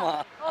பாடுவாங்க. ஆமா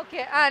ஓகே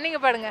நீங்க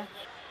பாடுங்க.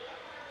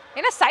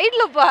 என்ன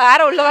சைடுல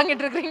யாரோ உள்ள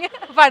வாங்கிட்டு இருக்கீங்க?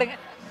 பாடுங்க.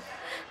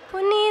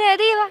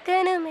 பொன்னிரதி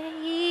வாக்கனமே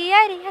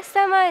அரிய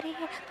சமாரி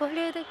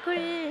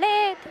பொழுதுக்குள்ளே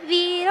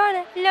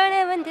வீரோன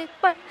வந்து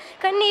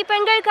கன்னி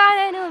பெண்கள்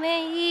காலனுமே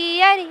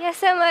அரிய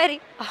சமாரி.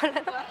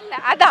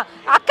 அதான்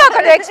அக்கா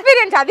கொஞ்சம்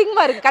எக்ஸ்பீரியன்ஸ்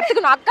அதிகமாக இருக்குது,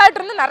 கற்றுக்கணும். அக்காட்ட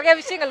இருந்து நிறைய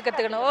விஷயங்கள்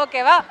கற்றுக்கணும்.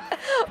 ஓகேவா?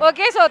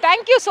 Okay so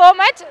thank you so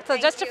much. So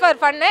just for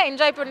fun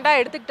enjoy பண்ணிட்டா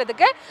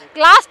எடுத்துக்கிட்டதுக்கு.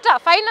 லாஸ்ட்டாக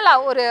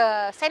ஃபைனலாக ஒரு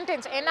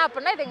சென்டென்ஸ் என்ன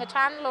அப்படின்னா, இது எங்கள்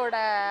சேனலோட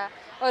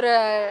ஒரு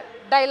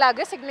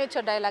டைலாகு,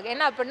 சிக்னேச்சர் டைலாக்.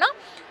 என்ன அப்படின்னா,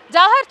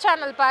 ஜவஹர்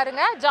சேனல்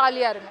பாருங்க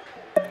ஜாலியாக இருங்க.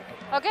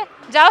 ஓகே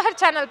ஜவஹர்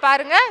சேனல்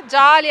பாருங்க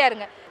ஜாலியாக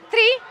இருங்க.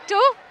 3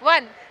 2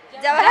 1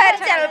 ஜவஹர்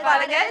சேனல்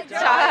பாருங்க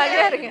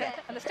ஜாலியாக இருங்க.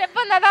 அந்த ஸ்டெப்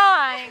வந்தால் தான்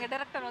எங்கள்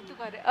டைரக்டர்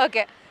ஒத்துக்குவார்.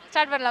 ஓகே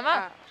ஸ்டார்ட் பண்ணலாமா?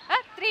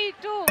 3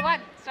 2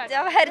 1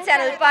 ஜவஹர்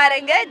சேனல்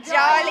பாருங்க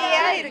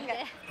ஜாலியாக இருங்க.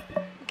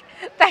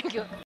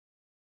 தேங்க்யூ.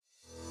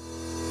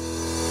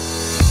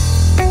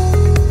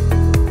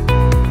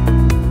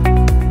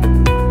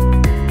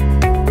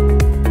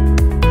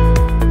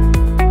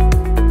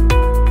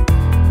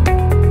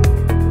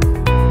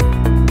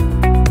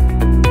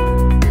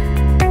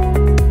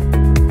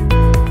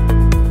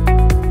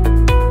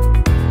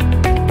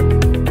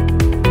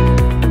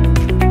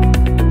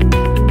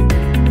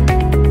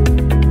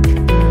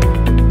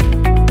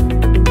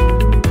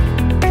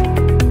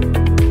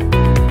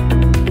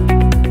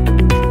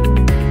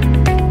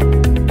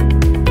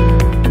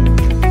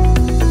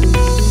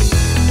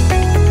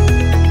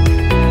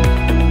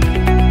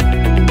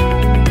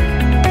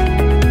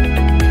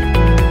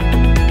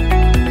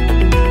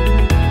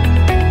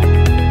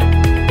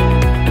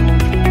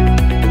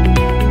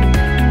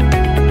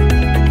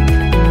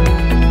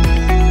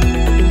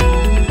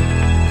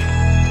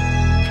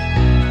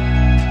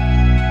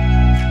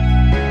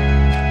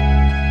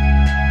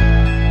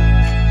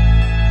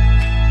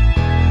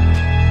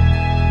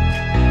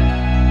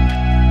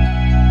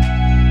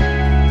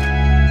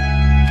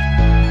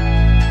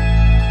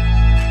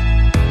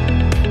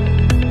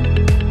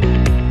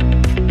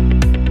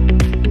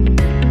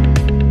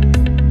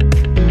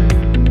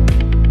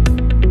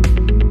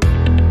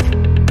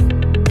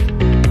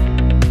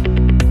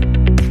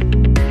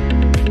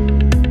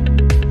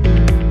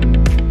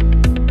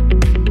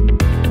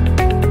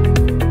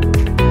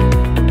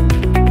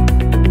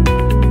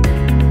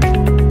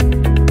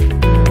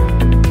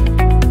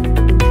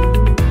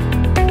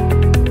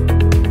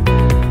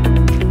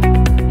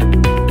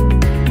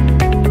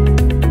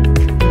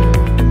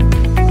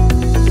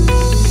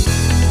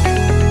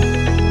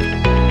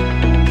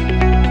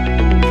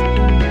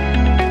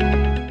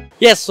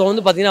 எஸ். ஸோ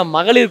வந்து பார்த்தீங்கன்னா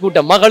மகளிர்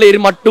கூட்டம், மகளிர்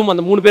மட்டும்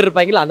அந்த 3 பேர்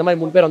இருப்பாங்களா, அந்த மாதிரி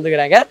 3 பேர்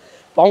வந்துக்கிறாங்க.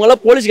 இப்போ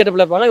அவங்களாம் போலீஸ்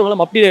கெட்டப்பில் இருப்பாங்க,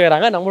 இவங்களாம் மப்டியில்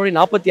இருக்கிறாங்க. நம்மளுடைய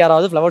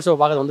 46வது ஃப்ளவர் ஷோ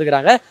பார்க்க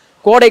வந்துக்கிறாங்க.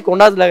 கோடை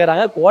கொண்டாட்டத்தில்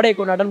இருக்கிறாங்க. கோடை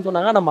கொண்டாட்டம்னு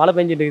சொன்னாங்க, நம்ம மழை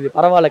பெஞ்சிட்டு இருக்குது.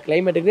 பரவாயில்ல,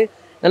 கிளைமேட்டுக்கு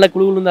நல்ல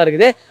குழுகுலும் தான்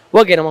இருக்குது.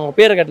 ஓகே நம்ம உங்கள்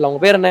பேரை கட்டலாம்.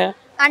 உங்கள் பேர் என்ன?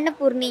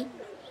 அன்னபூர்ணி.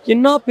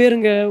 என்ன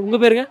பேருங்க?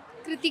 உங்கள் பேருங்க?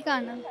 கிருத்திகா.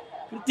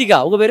 கிருத்திகா.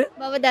 உங்கள் பேர்?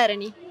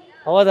 பவதாரணி.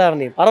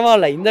 அவதாரணி.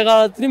 பரவாயில்ல, இந்த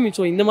காலத்துலையும்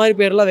ஸோ இந்த மாதிரி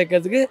பேர்லாம்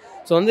வைக்கிறதுக்கு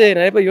ஸோ வந்து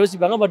நிறைய பேர்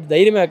யோசிப்பாங்க, பட்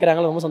தைரியமாக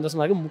வைக்கிறாங்க, ரொம்ப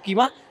சந்தோஷமாக இருக்குது.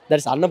 முக்கியமாக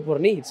தட் இஸ்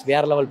அன்னபூர்ணி, இட்ஸ்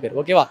வேறு லெவல் பேர்.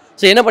 ஓகேவா?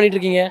 ஸோ என்ன பண்ணிட்டு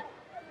இருக்கீங்க?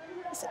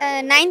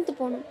 9th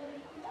போகணும்.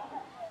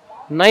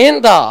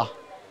 9th?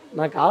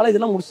 நான்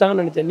காலேஜெலாம்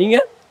முடிச்சிட்டாங்கன்னு நினச்சேன்.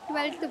 நீங்கள்?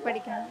 12th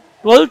படிக்கிறேன்.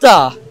 12th?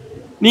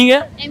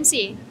 நீங்கள்?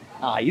 MCA.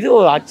 இது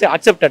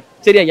அக்செப்டட்.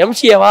 சரியா,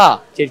 எம்சிஏவா?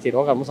 சரி சரி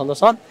ஓகே, ரொம்ப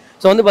சந்தோஷம்.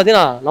 ஸோ வந்து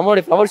பார்த்தீங்கன்னா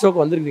நம்மளுடைய ஃப்ளவர்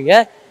ஷோக்கு வந்திருக்கீங்க.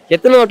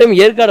 எத்தனை டைம்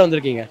ஏற்காடு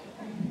வந்திருக்கீங்க?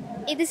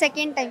 இது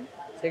செகண்ட் டைம்.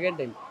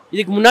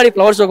 இதுக்கு முன்னாடி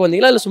ஃப்ளவர் ஷோக்கு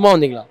வந்தீங்களா இல்லை சும்மா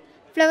வந்தீங்களா?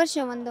 ஃப்ளவர்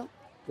ஷோ வந்தோம்.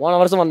 போன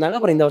வருஷம் வந்தாங்க,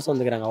 அப்புறம் இந்த வருஷம்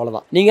வந்துக்கிறாங்க,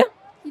 அவ்வளோதான். நீங்கள்?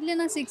 இல்லை,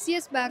 நான் 6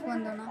 years பேக்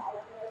வந்தோண்ணா.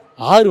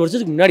 6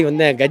 வருஷத்துக்கு முன்னாடி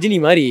வந்தேன் கஜினி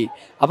மாதிரி.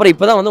 அப்புறம்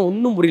இப்போ தான் வந்து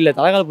ஒன்றும் புரியல,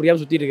 தலைகால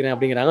புரியாமல் சுற்றிட்டு இருக்கிறேன்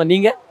அப்படிங்கிறாங்க.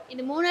 நீங்கள்?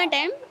 இது 3ஆம்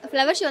டைம்.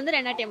 ஃப்ளவர் ஷோ வந்து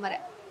 2ஆம் டைம்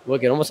வரேன்.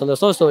 ஓகே, ரொம்ப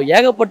சந்தோஷம். ஸோ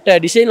ஏகப்பட்ட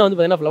டிசைனில் வந்து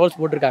பார்த்தீங்கன்னா ஃப்ளவர்ஸ்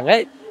போட்டிருக்காங்க.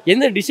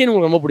 எந்த டிசைன்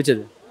உங்களுக்கு ரொம்ப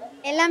பிடிச்சது?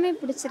 எல்லாமே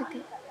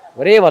பிடிச்சிருக்கு.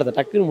 ஒரே வார்த்தை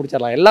டக்குன்னு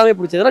முடிச்சிடலாம். எல்லாமே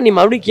பிடிச்சதுனா நீ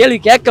மறுபடியும் கேள்வி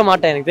கேட்க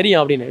மாட்டேன், எனக்கு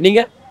தெரியும் அப்படின்னு.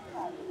 நீங்கள்?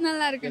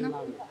 நல்லா இருக்குண்ணா.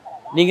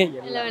 நீங்கள்?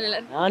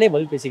 நானே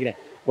பதில் பேசிக்கிறேன்.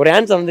 ஒரு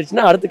ஆன்சர்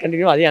வந்துருச்சுன்னா அடுத்து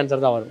கண்டினியூ அதே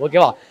ஆன்சர் தான் வரும்.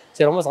 ஓகேவா?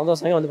 சரி, ரொம்ப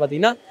சந்தோஷங்க. வந்து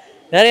பார்த்தீங்கன்னா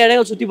நிறைய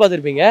இடங்கள் சுற்றி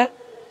பார்த்துருப்பீங்க.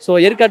 ஸோ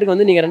ஏற்காட்டுக்கு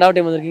வந்து நீங்கள் 2வது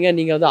டைம் வந்திருக்கீங்க.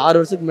 நீங்கள் வந்து 6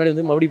 வருஷத்துக்கு முன்னாடி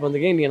வந்து மறுபடியும்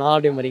வந்திருக்கீங்க. நீங்கள்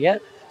 4வது டைம் வரீங்க.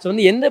 ஸோ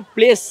வந்து எந்த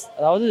பிளேஸ்,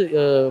 அதாவது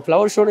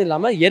ஃப்ளவர் ஷோன்னு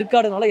இல்லாமல்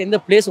ஏற்காடுனால எந்த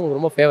பிளேஸ் உங்களுக்கு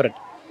ரொம்ப ஃபேவரட்?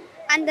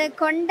 அந்த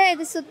கொண்டை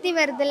இது சுற்றி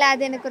வருதுல்ல,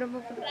 அது எனக்கு ரொம்ப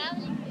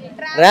பிடிக்கும்.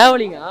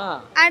 ட்ராவலிங்கா?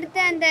 அடுத்து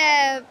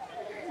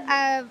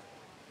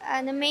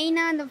அந்த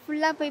மெயினாக அந்த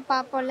ஃபுல்லாக போய்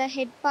பார்ப்போம்ல,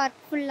 ஹெட் பார்ட்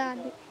ஃபுல்லாக.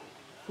 அது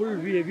ஃபுல்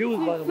வியூ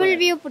ஃபுல்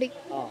வியூ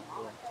பிடிக்கும்.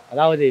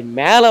 அதாவது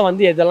மேலே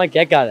வந்து எதெல்லாம்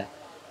கேட்காத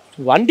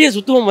வண்டியை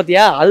சுற்றுவோம்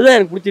பார்த்தியா அதுதான்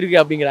எனக்கு பிடிச்சிருக்கு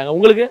அப்படிங்கிறாங்க.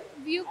 உங்களுக்கு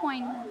வியூ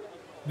பாயிண்ட்.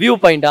 வியூ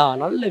பாயிண்டா?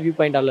 நல்ல வியூ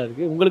பாயிண்டால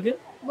இருக்குது. உங்களுக்கு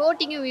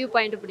போட்டிங்கும் வியூ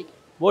பாயிண்ட் பிடிக்கும்.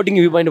 போட்டிங்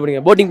வியூ பாயிண்ட்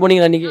பிடிக்கும். போட்டிங்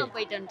போனீங்களா அன்றைக்கி?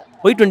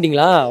 போயிட்டு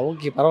வந்துட்டீங்களா?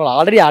 ஓகே பரவாயில்ல.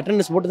 ஆல்ரெடி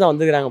அட்டெண்டன்ஸ் போட்டு தான்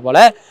வந்துக்கிறாங்க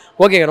போல்.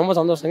 ஓகே ரொம்ப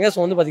சந்தோஷங்க.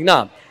 ஸோ வந்து பார்த்தீங்கன்னா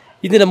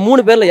இதில்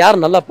 3 பேரில்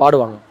யார் நல்லா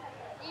பாடுவாங்க?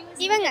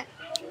 இவங்க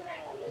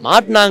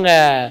மாட்டினாங்க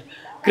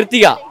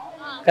கிருத்திகா.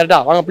 கரெக்டா?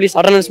 வாங்க ப்ளீஸ்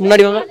அட்டெண்டன்ஸ்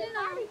முன்னாடி வாங்க.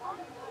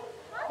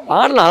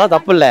 பாடலாம், அதான்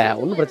தப்பு இல்லை,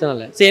 ஒன்றும் பிரச்சனை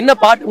இல்லை. சரி என்ன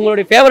பாட்டு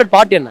உங்களுடைய ஃபேவரட்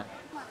பாட்டு என்ன?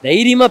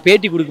 தைரியமாக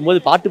பேட்டி கொடுக்கும்போது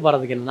பாட்டு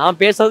பாடுறதுக்கு என்ன? நான்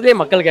பேசுறதுலேயே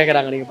மக்கள்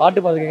கேட்குறாங்க, நீங்கள் பாட்டு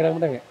பாடுறது கேட்குறாங்க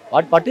மாட்டாங்க.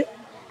 பாட்டு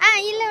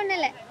இல்லை ஒன்றும்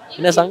இல்லை.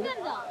 என்ன சாங்?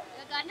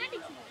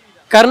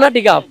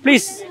 கர்நாடிகா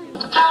ப்ளீஸ்.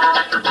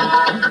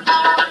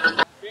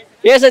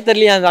 பேச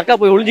தெரியலையா அந்த அக்கா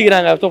போய்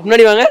ஒழிஞ்சிக்கிறாங்க. ஸோ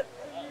முன்னாடி வாங்க,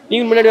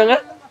 நீங்கள் முன்னாடி வாங்க.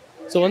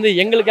 ஸோ வந்து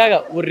எங்களுக்காக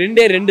ஒரு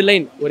 2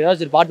 லைன் ஒரு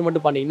ஏதாச்சும் ஒரு பாட்டு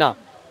மட்டும் பாடினீங்கன்னா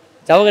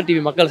ஜவஹர்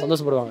டிவி மக்கள்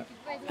சந்தோஷப்படுவாங்க.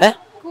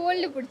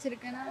 கோல்டு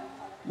பிடிச்சிருக்குண்ணா.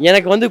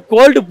 எனக்கு வந்து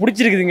கோல்டு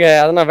பிடிச்சிருக்குதுங்க,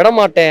 அதை நான் விட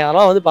மாட்டேன்,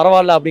 அதெல்லாம் வந்து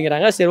பரவாயில்ல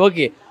அப்படிங்கிறாங்க. சரி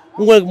ஓகே,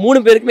 உங்களுக்கு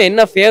 3 பேருக்குமே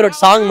என்ன ஃபேவரட்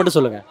சாங் மட்டும்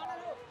சொல்லுங்கள்.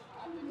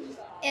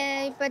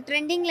 இப்போ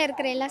ட்ரெண்டிங்கில்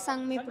இருக்கிற எல்லா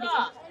சாங்குமே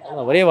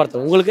பிடிக்கும். ஒரே வார்த்தை.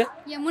 உங்களுக்கு?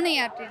 யமுனை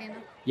ஆர்டினா.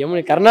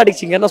 யமுனை கர்நாடிக்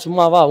சிங்கர்னா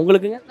சும்மாவா?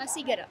 உங்களுக்குங்க?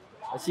 வசீகரா.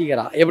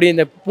 வசீகரா எப்படி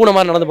இந்த பூனை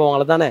மாதிரி நடந்து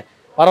போவாங்களா தானே?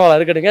 பரவாயில்ல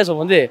இருக்கட்டுங்க. ஸோ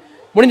வந்து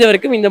முடிஞ்ச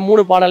வரைக்கும் இந்த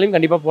 3 பாடலையும்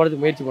கண்டிப்பாக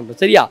போகிறதுக்கு முயற்சி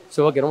பண்ணுறோம். சரியா?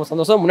 ஸோ ஓகே ரொம்ப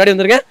சந்தோஷம். முன்னாடி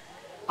வந்துருங்க.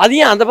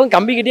 அதையும் அந்த பக்கம்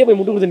கம்பிக்கிட்டே போய்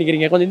முட்டு கொடுத்து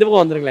நிற்கிறீங்க, கொஞ்சம் இந்த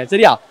பக்கம் வந்துருங்களேன்.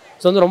 சரியா?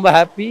 ஸோ வந்து ரொம்ப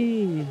ஹாப்பி.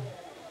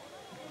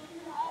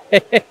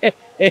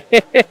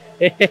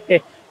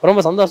 ரொம்ப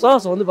சந்தோஷம்.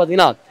 ஸோ வந்து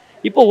பார்த்தீங்கன்னா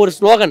இப்போ ஒரு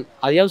ஸ்லோகன்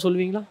அதையாவது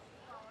சொல்லுவீங்களா?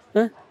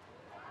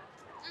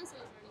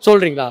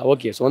 சொல்கிறீங்களா?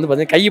 ஓகே. ஸோ வந்து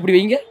பார்த்தீங்கன்னா கை இப்படி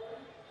வைங்க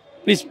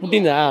ப்ளீஸ்,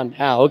 புட்டிங்க.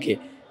 ஓகே.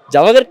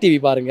 ஜவஹர் டிவி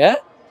பாருங்க,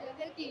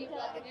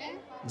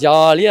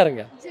 ஜாலியாக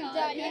இருங்க.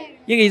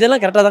 ஏங்க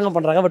இதெல்லாம் கரெக்டாக தாங்க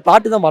பண்ணுறாங்க, பட்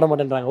பாட்டு தான் பாட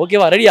மாட்டேன்றாங்க.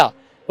 ஓகேவா? ரெடியா?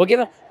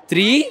 ஓகேவா?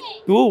 3,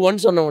 2, 1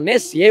 சொன்ன உடனே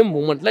சேம்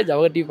மூமெண்ட்டில்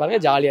ஜவஹர் டிவி பாருங்க,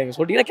 ஜாலியாக இருங்க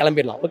சொல்லிட்டீங்கன்னா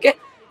கிளம்பிடலாம். Okay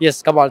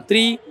yes Kamal.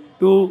 3,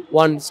 2,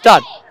 1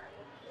 start.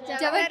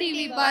 Jawahar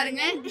TV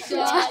பாருங்க.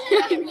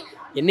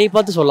 என்னை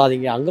பார்த்து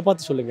சொல்லாதீங்க, அங்கே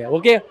பார்த்து சொல்லுங்க.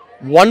 Okay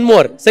 1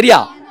 more. சரியா?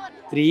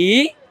 3,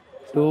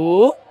 2,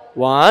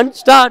 1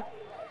 ஸ்டார்ட்.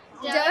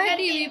 ஜவஹர்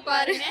டிவி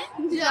பாருங்க,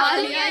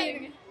 ஜாலியா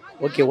இருங்க.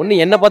 ஓகே,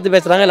 ஒன்று என்ன பார்த்து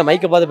பேசுகிறாங்க இல்லை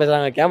மைக்கை பார்த்து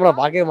பேசுகிறாங்க, கேமரா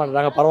பார்க்கவே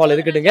மாட்டேறாங்க. பரவாயில்ல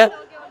இருக்கட்டுங்க.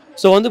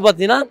 ஸோ வந்து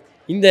பார்த்தீங்கன்னா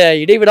இந்த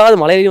இடைவிடாத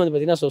மலையிலையும் வந்து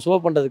பார்த்தீங்கன்னா ஷோ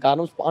பண்ணுறதுக்கு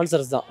காரணம்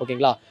ஸ்பான்சர்ஸ் தான்.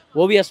 ஓகேங்களா?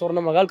 ஓவியா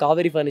சொர்ணமகால்,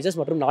 காவேரி ஃபர்னிச்சர்ஸ்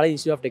மற்றும் knowledge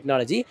institute of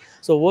technology.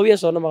 So Oviya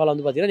சொர்ணமகால்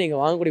வந்து பார்த்தீங்கன்னா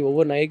நீங்கள் வாங்கக்கூடிய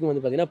ஒவ்வொரு நகைக்கும்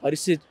வந்து பார்த்தீங்கன்னா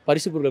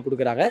பரிசு பொருட்கள்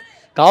கொடுக்குறாங்க.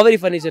 காவேரி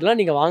ஃபர்னிச்சர்லாம்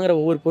நீங்கள் வாங்குற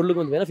ஒவ்வொரு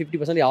பொருளுக்கும் வந்து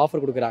பார்த்தீங்கன்னா 50%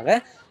 ஆஃபர் கொடுக்குறாங்க.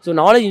 So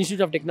knowledge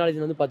institute of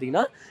technology வந்து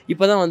பார்த்தீங்கன்னா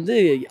இப்போ தான் வந்து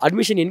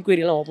அட்மிஷன்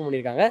என்கொயரிலாம் ஓப்பன்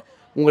பண்ணியிருக்காங்க.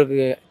 உங்களுக்கு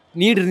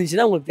நீட்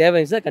இருந்துச்சுன்னா, உங்களுக்கு தேவை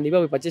இருந்துச்சுன்னா கண்டிப்பாக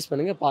போய் பர்ச்சேஸ்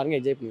பண்ணுங்கள், பாருங்கள்,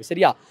 என்ஜாய் பண்ணுங்கள்.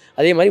 சரியா?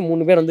 அதே மாதிரி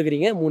 3 பேர்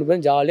வந்துக்கிறீங்க, 3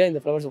 பேரும் ஜாலியாக இந்த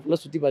ஃப்ளவர்ஸ் ஃபுல்லாக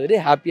சுற்றி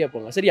பார்த்துட்டு ஹாப்பியாக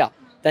போங்க. சரியா?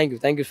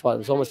 Thank you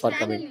so much for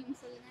coming.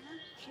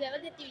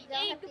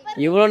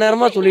 இவ்வளோ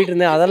நேரமாக சொல்லிட்டு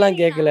இருந்தேன், அதெல்லாம்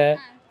கேட்கல.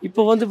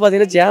 இப்போ வந்து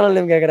பார்த்தீங்கன்னா சேனல்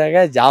நேம்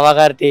கேட்குறாங்க,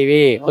 Jawahar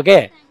TV. Okay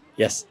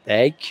yes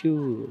thank you.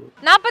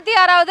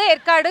 46வது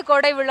Yercaud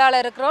கோடை விழாவில்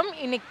இருக்கிறோம்.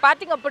 இன்னைக்கு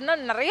பார்த்தீங்க அப்படின்னா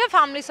நிறைய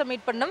ஃபேமிலிஸை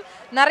மீட் பண்ணணும்,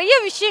 நிறைய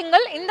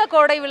விஷயங்கள் இந்த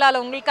கோடை விழாவில்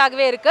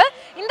உங்களுக்காகவே இருக்குது.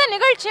 இந்த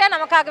நிகழ்ச்சியை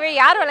நமக்காகவே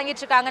யார்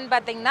வழங்கிட்டு இருக்காங்கன்னு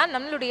பார்த்தீங்கன்னா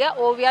நம்மளுடைய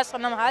ஓவியா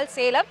சொன்னமஹால்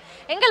சேலம்.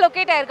 எங்கே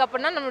லொக்கேட் ஆயிருக்கு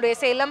அப்படின்னா நம்மளுடைய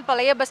சேலம்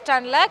பழைய பஸ்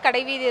ஸ்டாண்டில்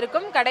கடைவீதி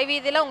இருக்கும்.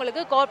 கடைவீதியில்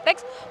உங்களுக்கு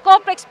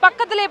கோப்டெக்ஸ்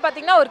பக்கத்துலேயே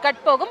பார்த்தீங்கன்னா ஒரு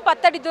கட் போகும்,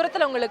 10 அடி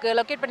தூரத்தில் உங்களுக்கு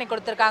லொக்கேட் பண்ணி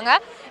கொடுத்துருக்காங்க.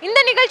 இந்த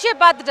நிகழ்ச்சியை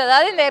பார்த்துட்டு,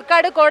 அதாவது இந்த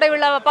ஏற்காடு கோடை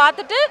விழாவை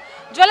பார்த்துட்டு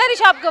ஜுவல்லரி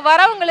ஷாப்புக்கு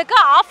வரவங்களுக்கு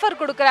ஆஃபர்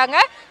கொடுக்குறாங்க.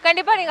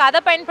 கண்டிப்பாக நீங்கள் அதை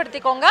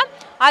பயன்படுத்திக்கோங்க.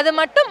 அது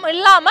மட்டும்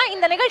இல்லாமல்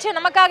இந்த நிகழ்ச்சியை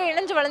நமக்காக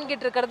இணைஞ்சு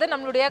வழங்கிட்டு இருக்கிறது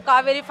நம்மளுடைய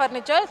காவேரி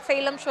ஃபர்னிச்சர்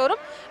சேலம்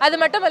ஷோரூம். அது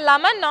மட்டும்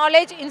இல்லாமல்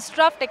knowledge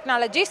institute of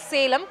technology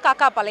Salem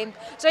Kakkapalayam.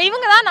 So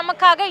இவங்க தான்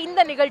நமக்காக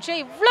இந்த நிகழ்ச்சியை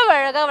இவ்வளோ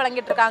அழகாக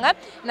வழங்கிட்டு இருக்காங்க.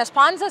 இந்த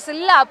ஸ்பான்சர்ஸ்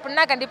இல்லை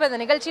அப்படின்னா கண்டிப்பாக இந்த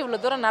நிகழ்ச்சி இவ்வளோ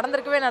தூரம்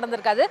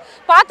நடந்திருக்காது.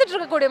 பார்த்துட்டு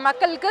இருக்கக்கூடிய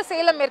மக்களுக்கு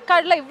சேலம்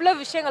ஏற்காடில் இவ்வளோ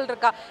விஷயங்கள்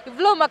இருக்கா,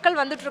 இவ்வளோ மக்கள்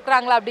வந்துட்டு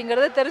இருக்கிறாங்களா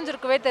அப்படிங்கிறது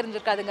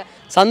தெரிஞ்சிருக்காதுங்க.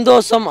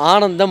 சந்தோஷம்,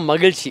 ஆனந்தம்,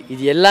 மகிழ்ச்சி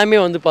இது எல்லாமே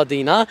வந்து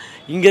பார்த்தீங்கன்னா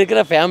இங்கே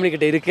இருக்கிற ஃபேமிலி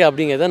கிட்ட இருக்குது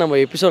அப்படிங்கிறத நம்ம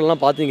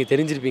எபிசோடெலாம் பார்த்து நீங்கள்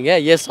தெரிஞ்சிருப்பீங்க.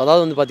 எஸ்,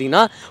 அதாவது வந்து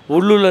பார்த்தீங்கன்னா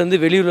உள்ளூர்லேருந்து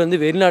வெளியூர்லேருந்து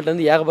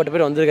வெளிநாட்டிலேருந்து ஏகப்பட்ட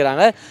பேர்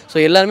வந்திருக்கிறாங்க. ஸோ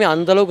எல்லாருமே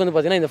அந்தளவுக்கு வந்து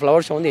பார்த்தீங்கன்னா இந்த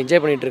ஃப்ளவர் ஷோ வந்து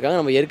என்ஜாய் பண்ணிட்டு இருக்காங்க,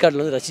 நம்ம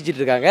ஏற்காட்டில் வந்து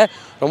ரசிச்சிட்டு இருக்காங்க.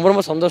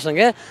 ரொம்ப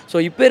சந்தோஷங்க. ஸோ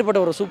இப்போ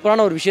ஏற்பட்ட ஒரு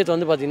சூப்பரான ஒரு விஷயத்தை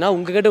வந்து பார்த்தீங்கன்னா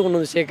உங்ககிட்ட கொண்டு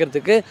வந்து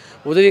சேர்க்கறதுக்கு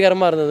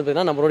உதவிகரமாக இருந்தது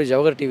பார்த்தீங்கன்னா நம்மளுடைய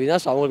ஜவஹர் டிவி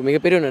தான். ஸோ அவங்களுக்கு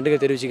மிகப்பெரிய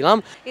நன்றிகள்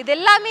தெரிவிச்சுக்கலாம். இது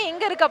எல்லாமே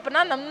எங்கே இருக்குது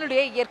அப்படின்னா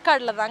நம்மளுடைய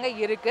ஏற்காடில் தாங்க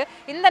இருக்குது.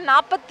 இந்த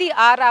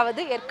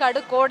 46வது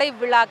ஏற்காடு கோடை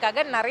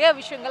விழாக்காக நிறைய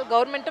விஷயங்கள்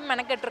கவர்மெண்ட்டும்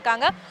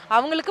மெனக்கெட்டிருக்காங்க.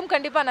 அவங்களுக்கும்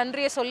கண்டிப்பாக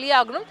நன்றியை சொல்லி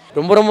ஆகணும்.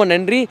 ரொம்ப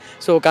நன்றி.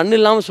 ஸோ கண்ணு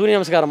இல்லாமல் சூரிய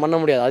நமஸ்காரம் பண்ண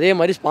முடியாது, அதே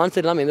மாதிரி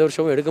ஸ்பான்சர் இல்லாமல் எந்த ஒரு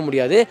ஷோவும் எடுக்க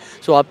முடியாது.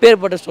 ஸோ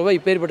இப்பேற்பட்ட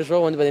ஷோ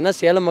வந்து பார்த்தீங்கன்னா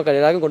சேலம் மக்கள்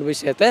எல்லாருக்கும் கொண்டு போய்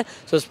சேர்த்தேன்.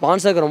 ஸோ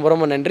ஸ்பான்சருக்கு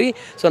ரொம்ப நன்றி.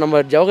 ஸோ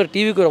நம்ம ஜவஹர்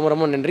டிவிக்கு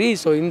ரொம்ப நன்றி.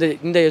 ஸோ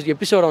இந்த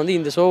எபிசோடை வந்து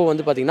இந்த ஷோவை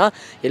வந்து பார்த்தீங்கன்னா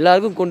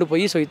எல்லாருக்கும் கொண்டு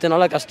போய் ஸோ இத்தனை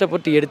நாளாக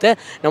கஷ்டப்பட்டு எடுத்த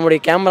நம்முடைய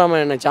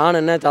கேமராமேன் என்ன, ஜான்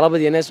என்ன,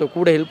 தளபதி என்ன, ஸோ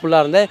கூட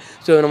ஹெல்ப்ஃபுல்லாக இருந்தேன்.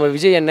 ஸோ நம்ம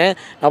விஜய் என்ன,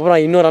 அப்புறம்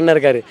இன்னொரு அண்ணன்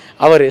இருக்கார்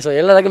அவர். ஸோ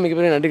எல்லாருக்கும்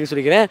மிகப்பெரிய நன்றி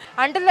சொல்லிக்கிறேன்.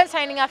 Until then,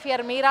 signing off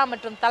here, Meera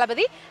மற்றும்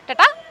தளபதி.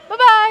 Tata, bye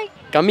bye.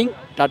 Coming,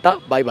 tata,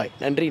 பாய் பாய்.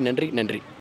 நன்றி.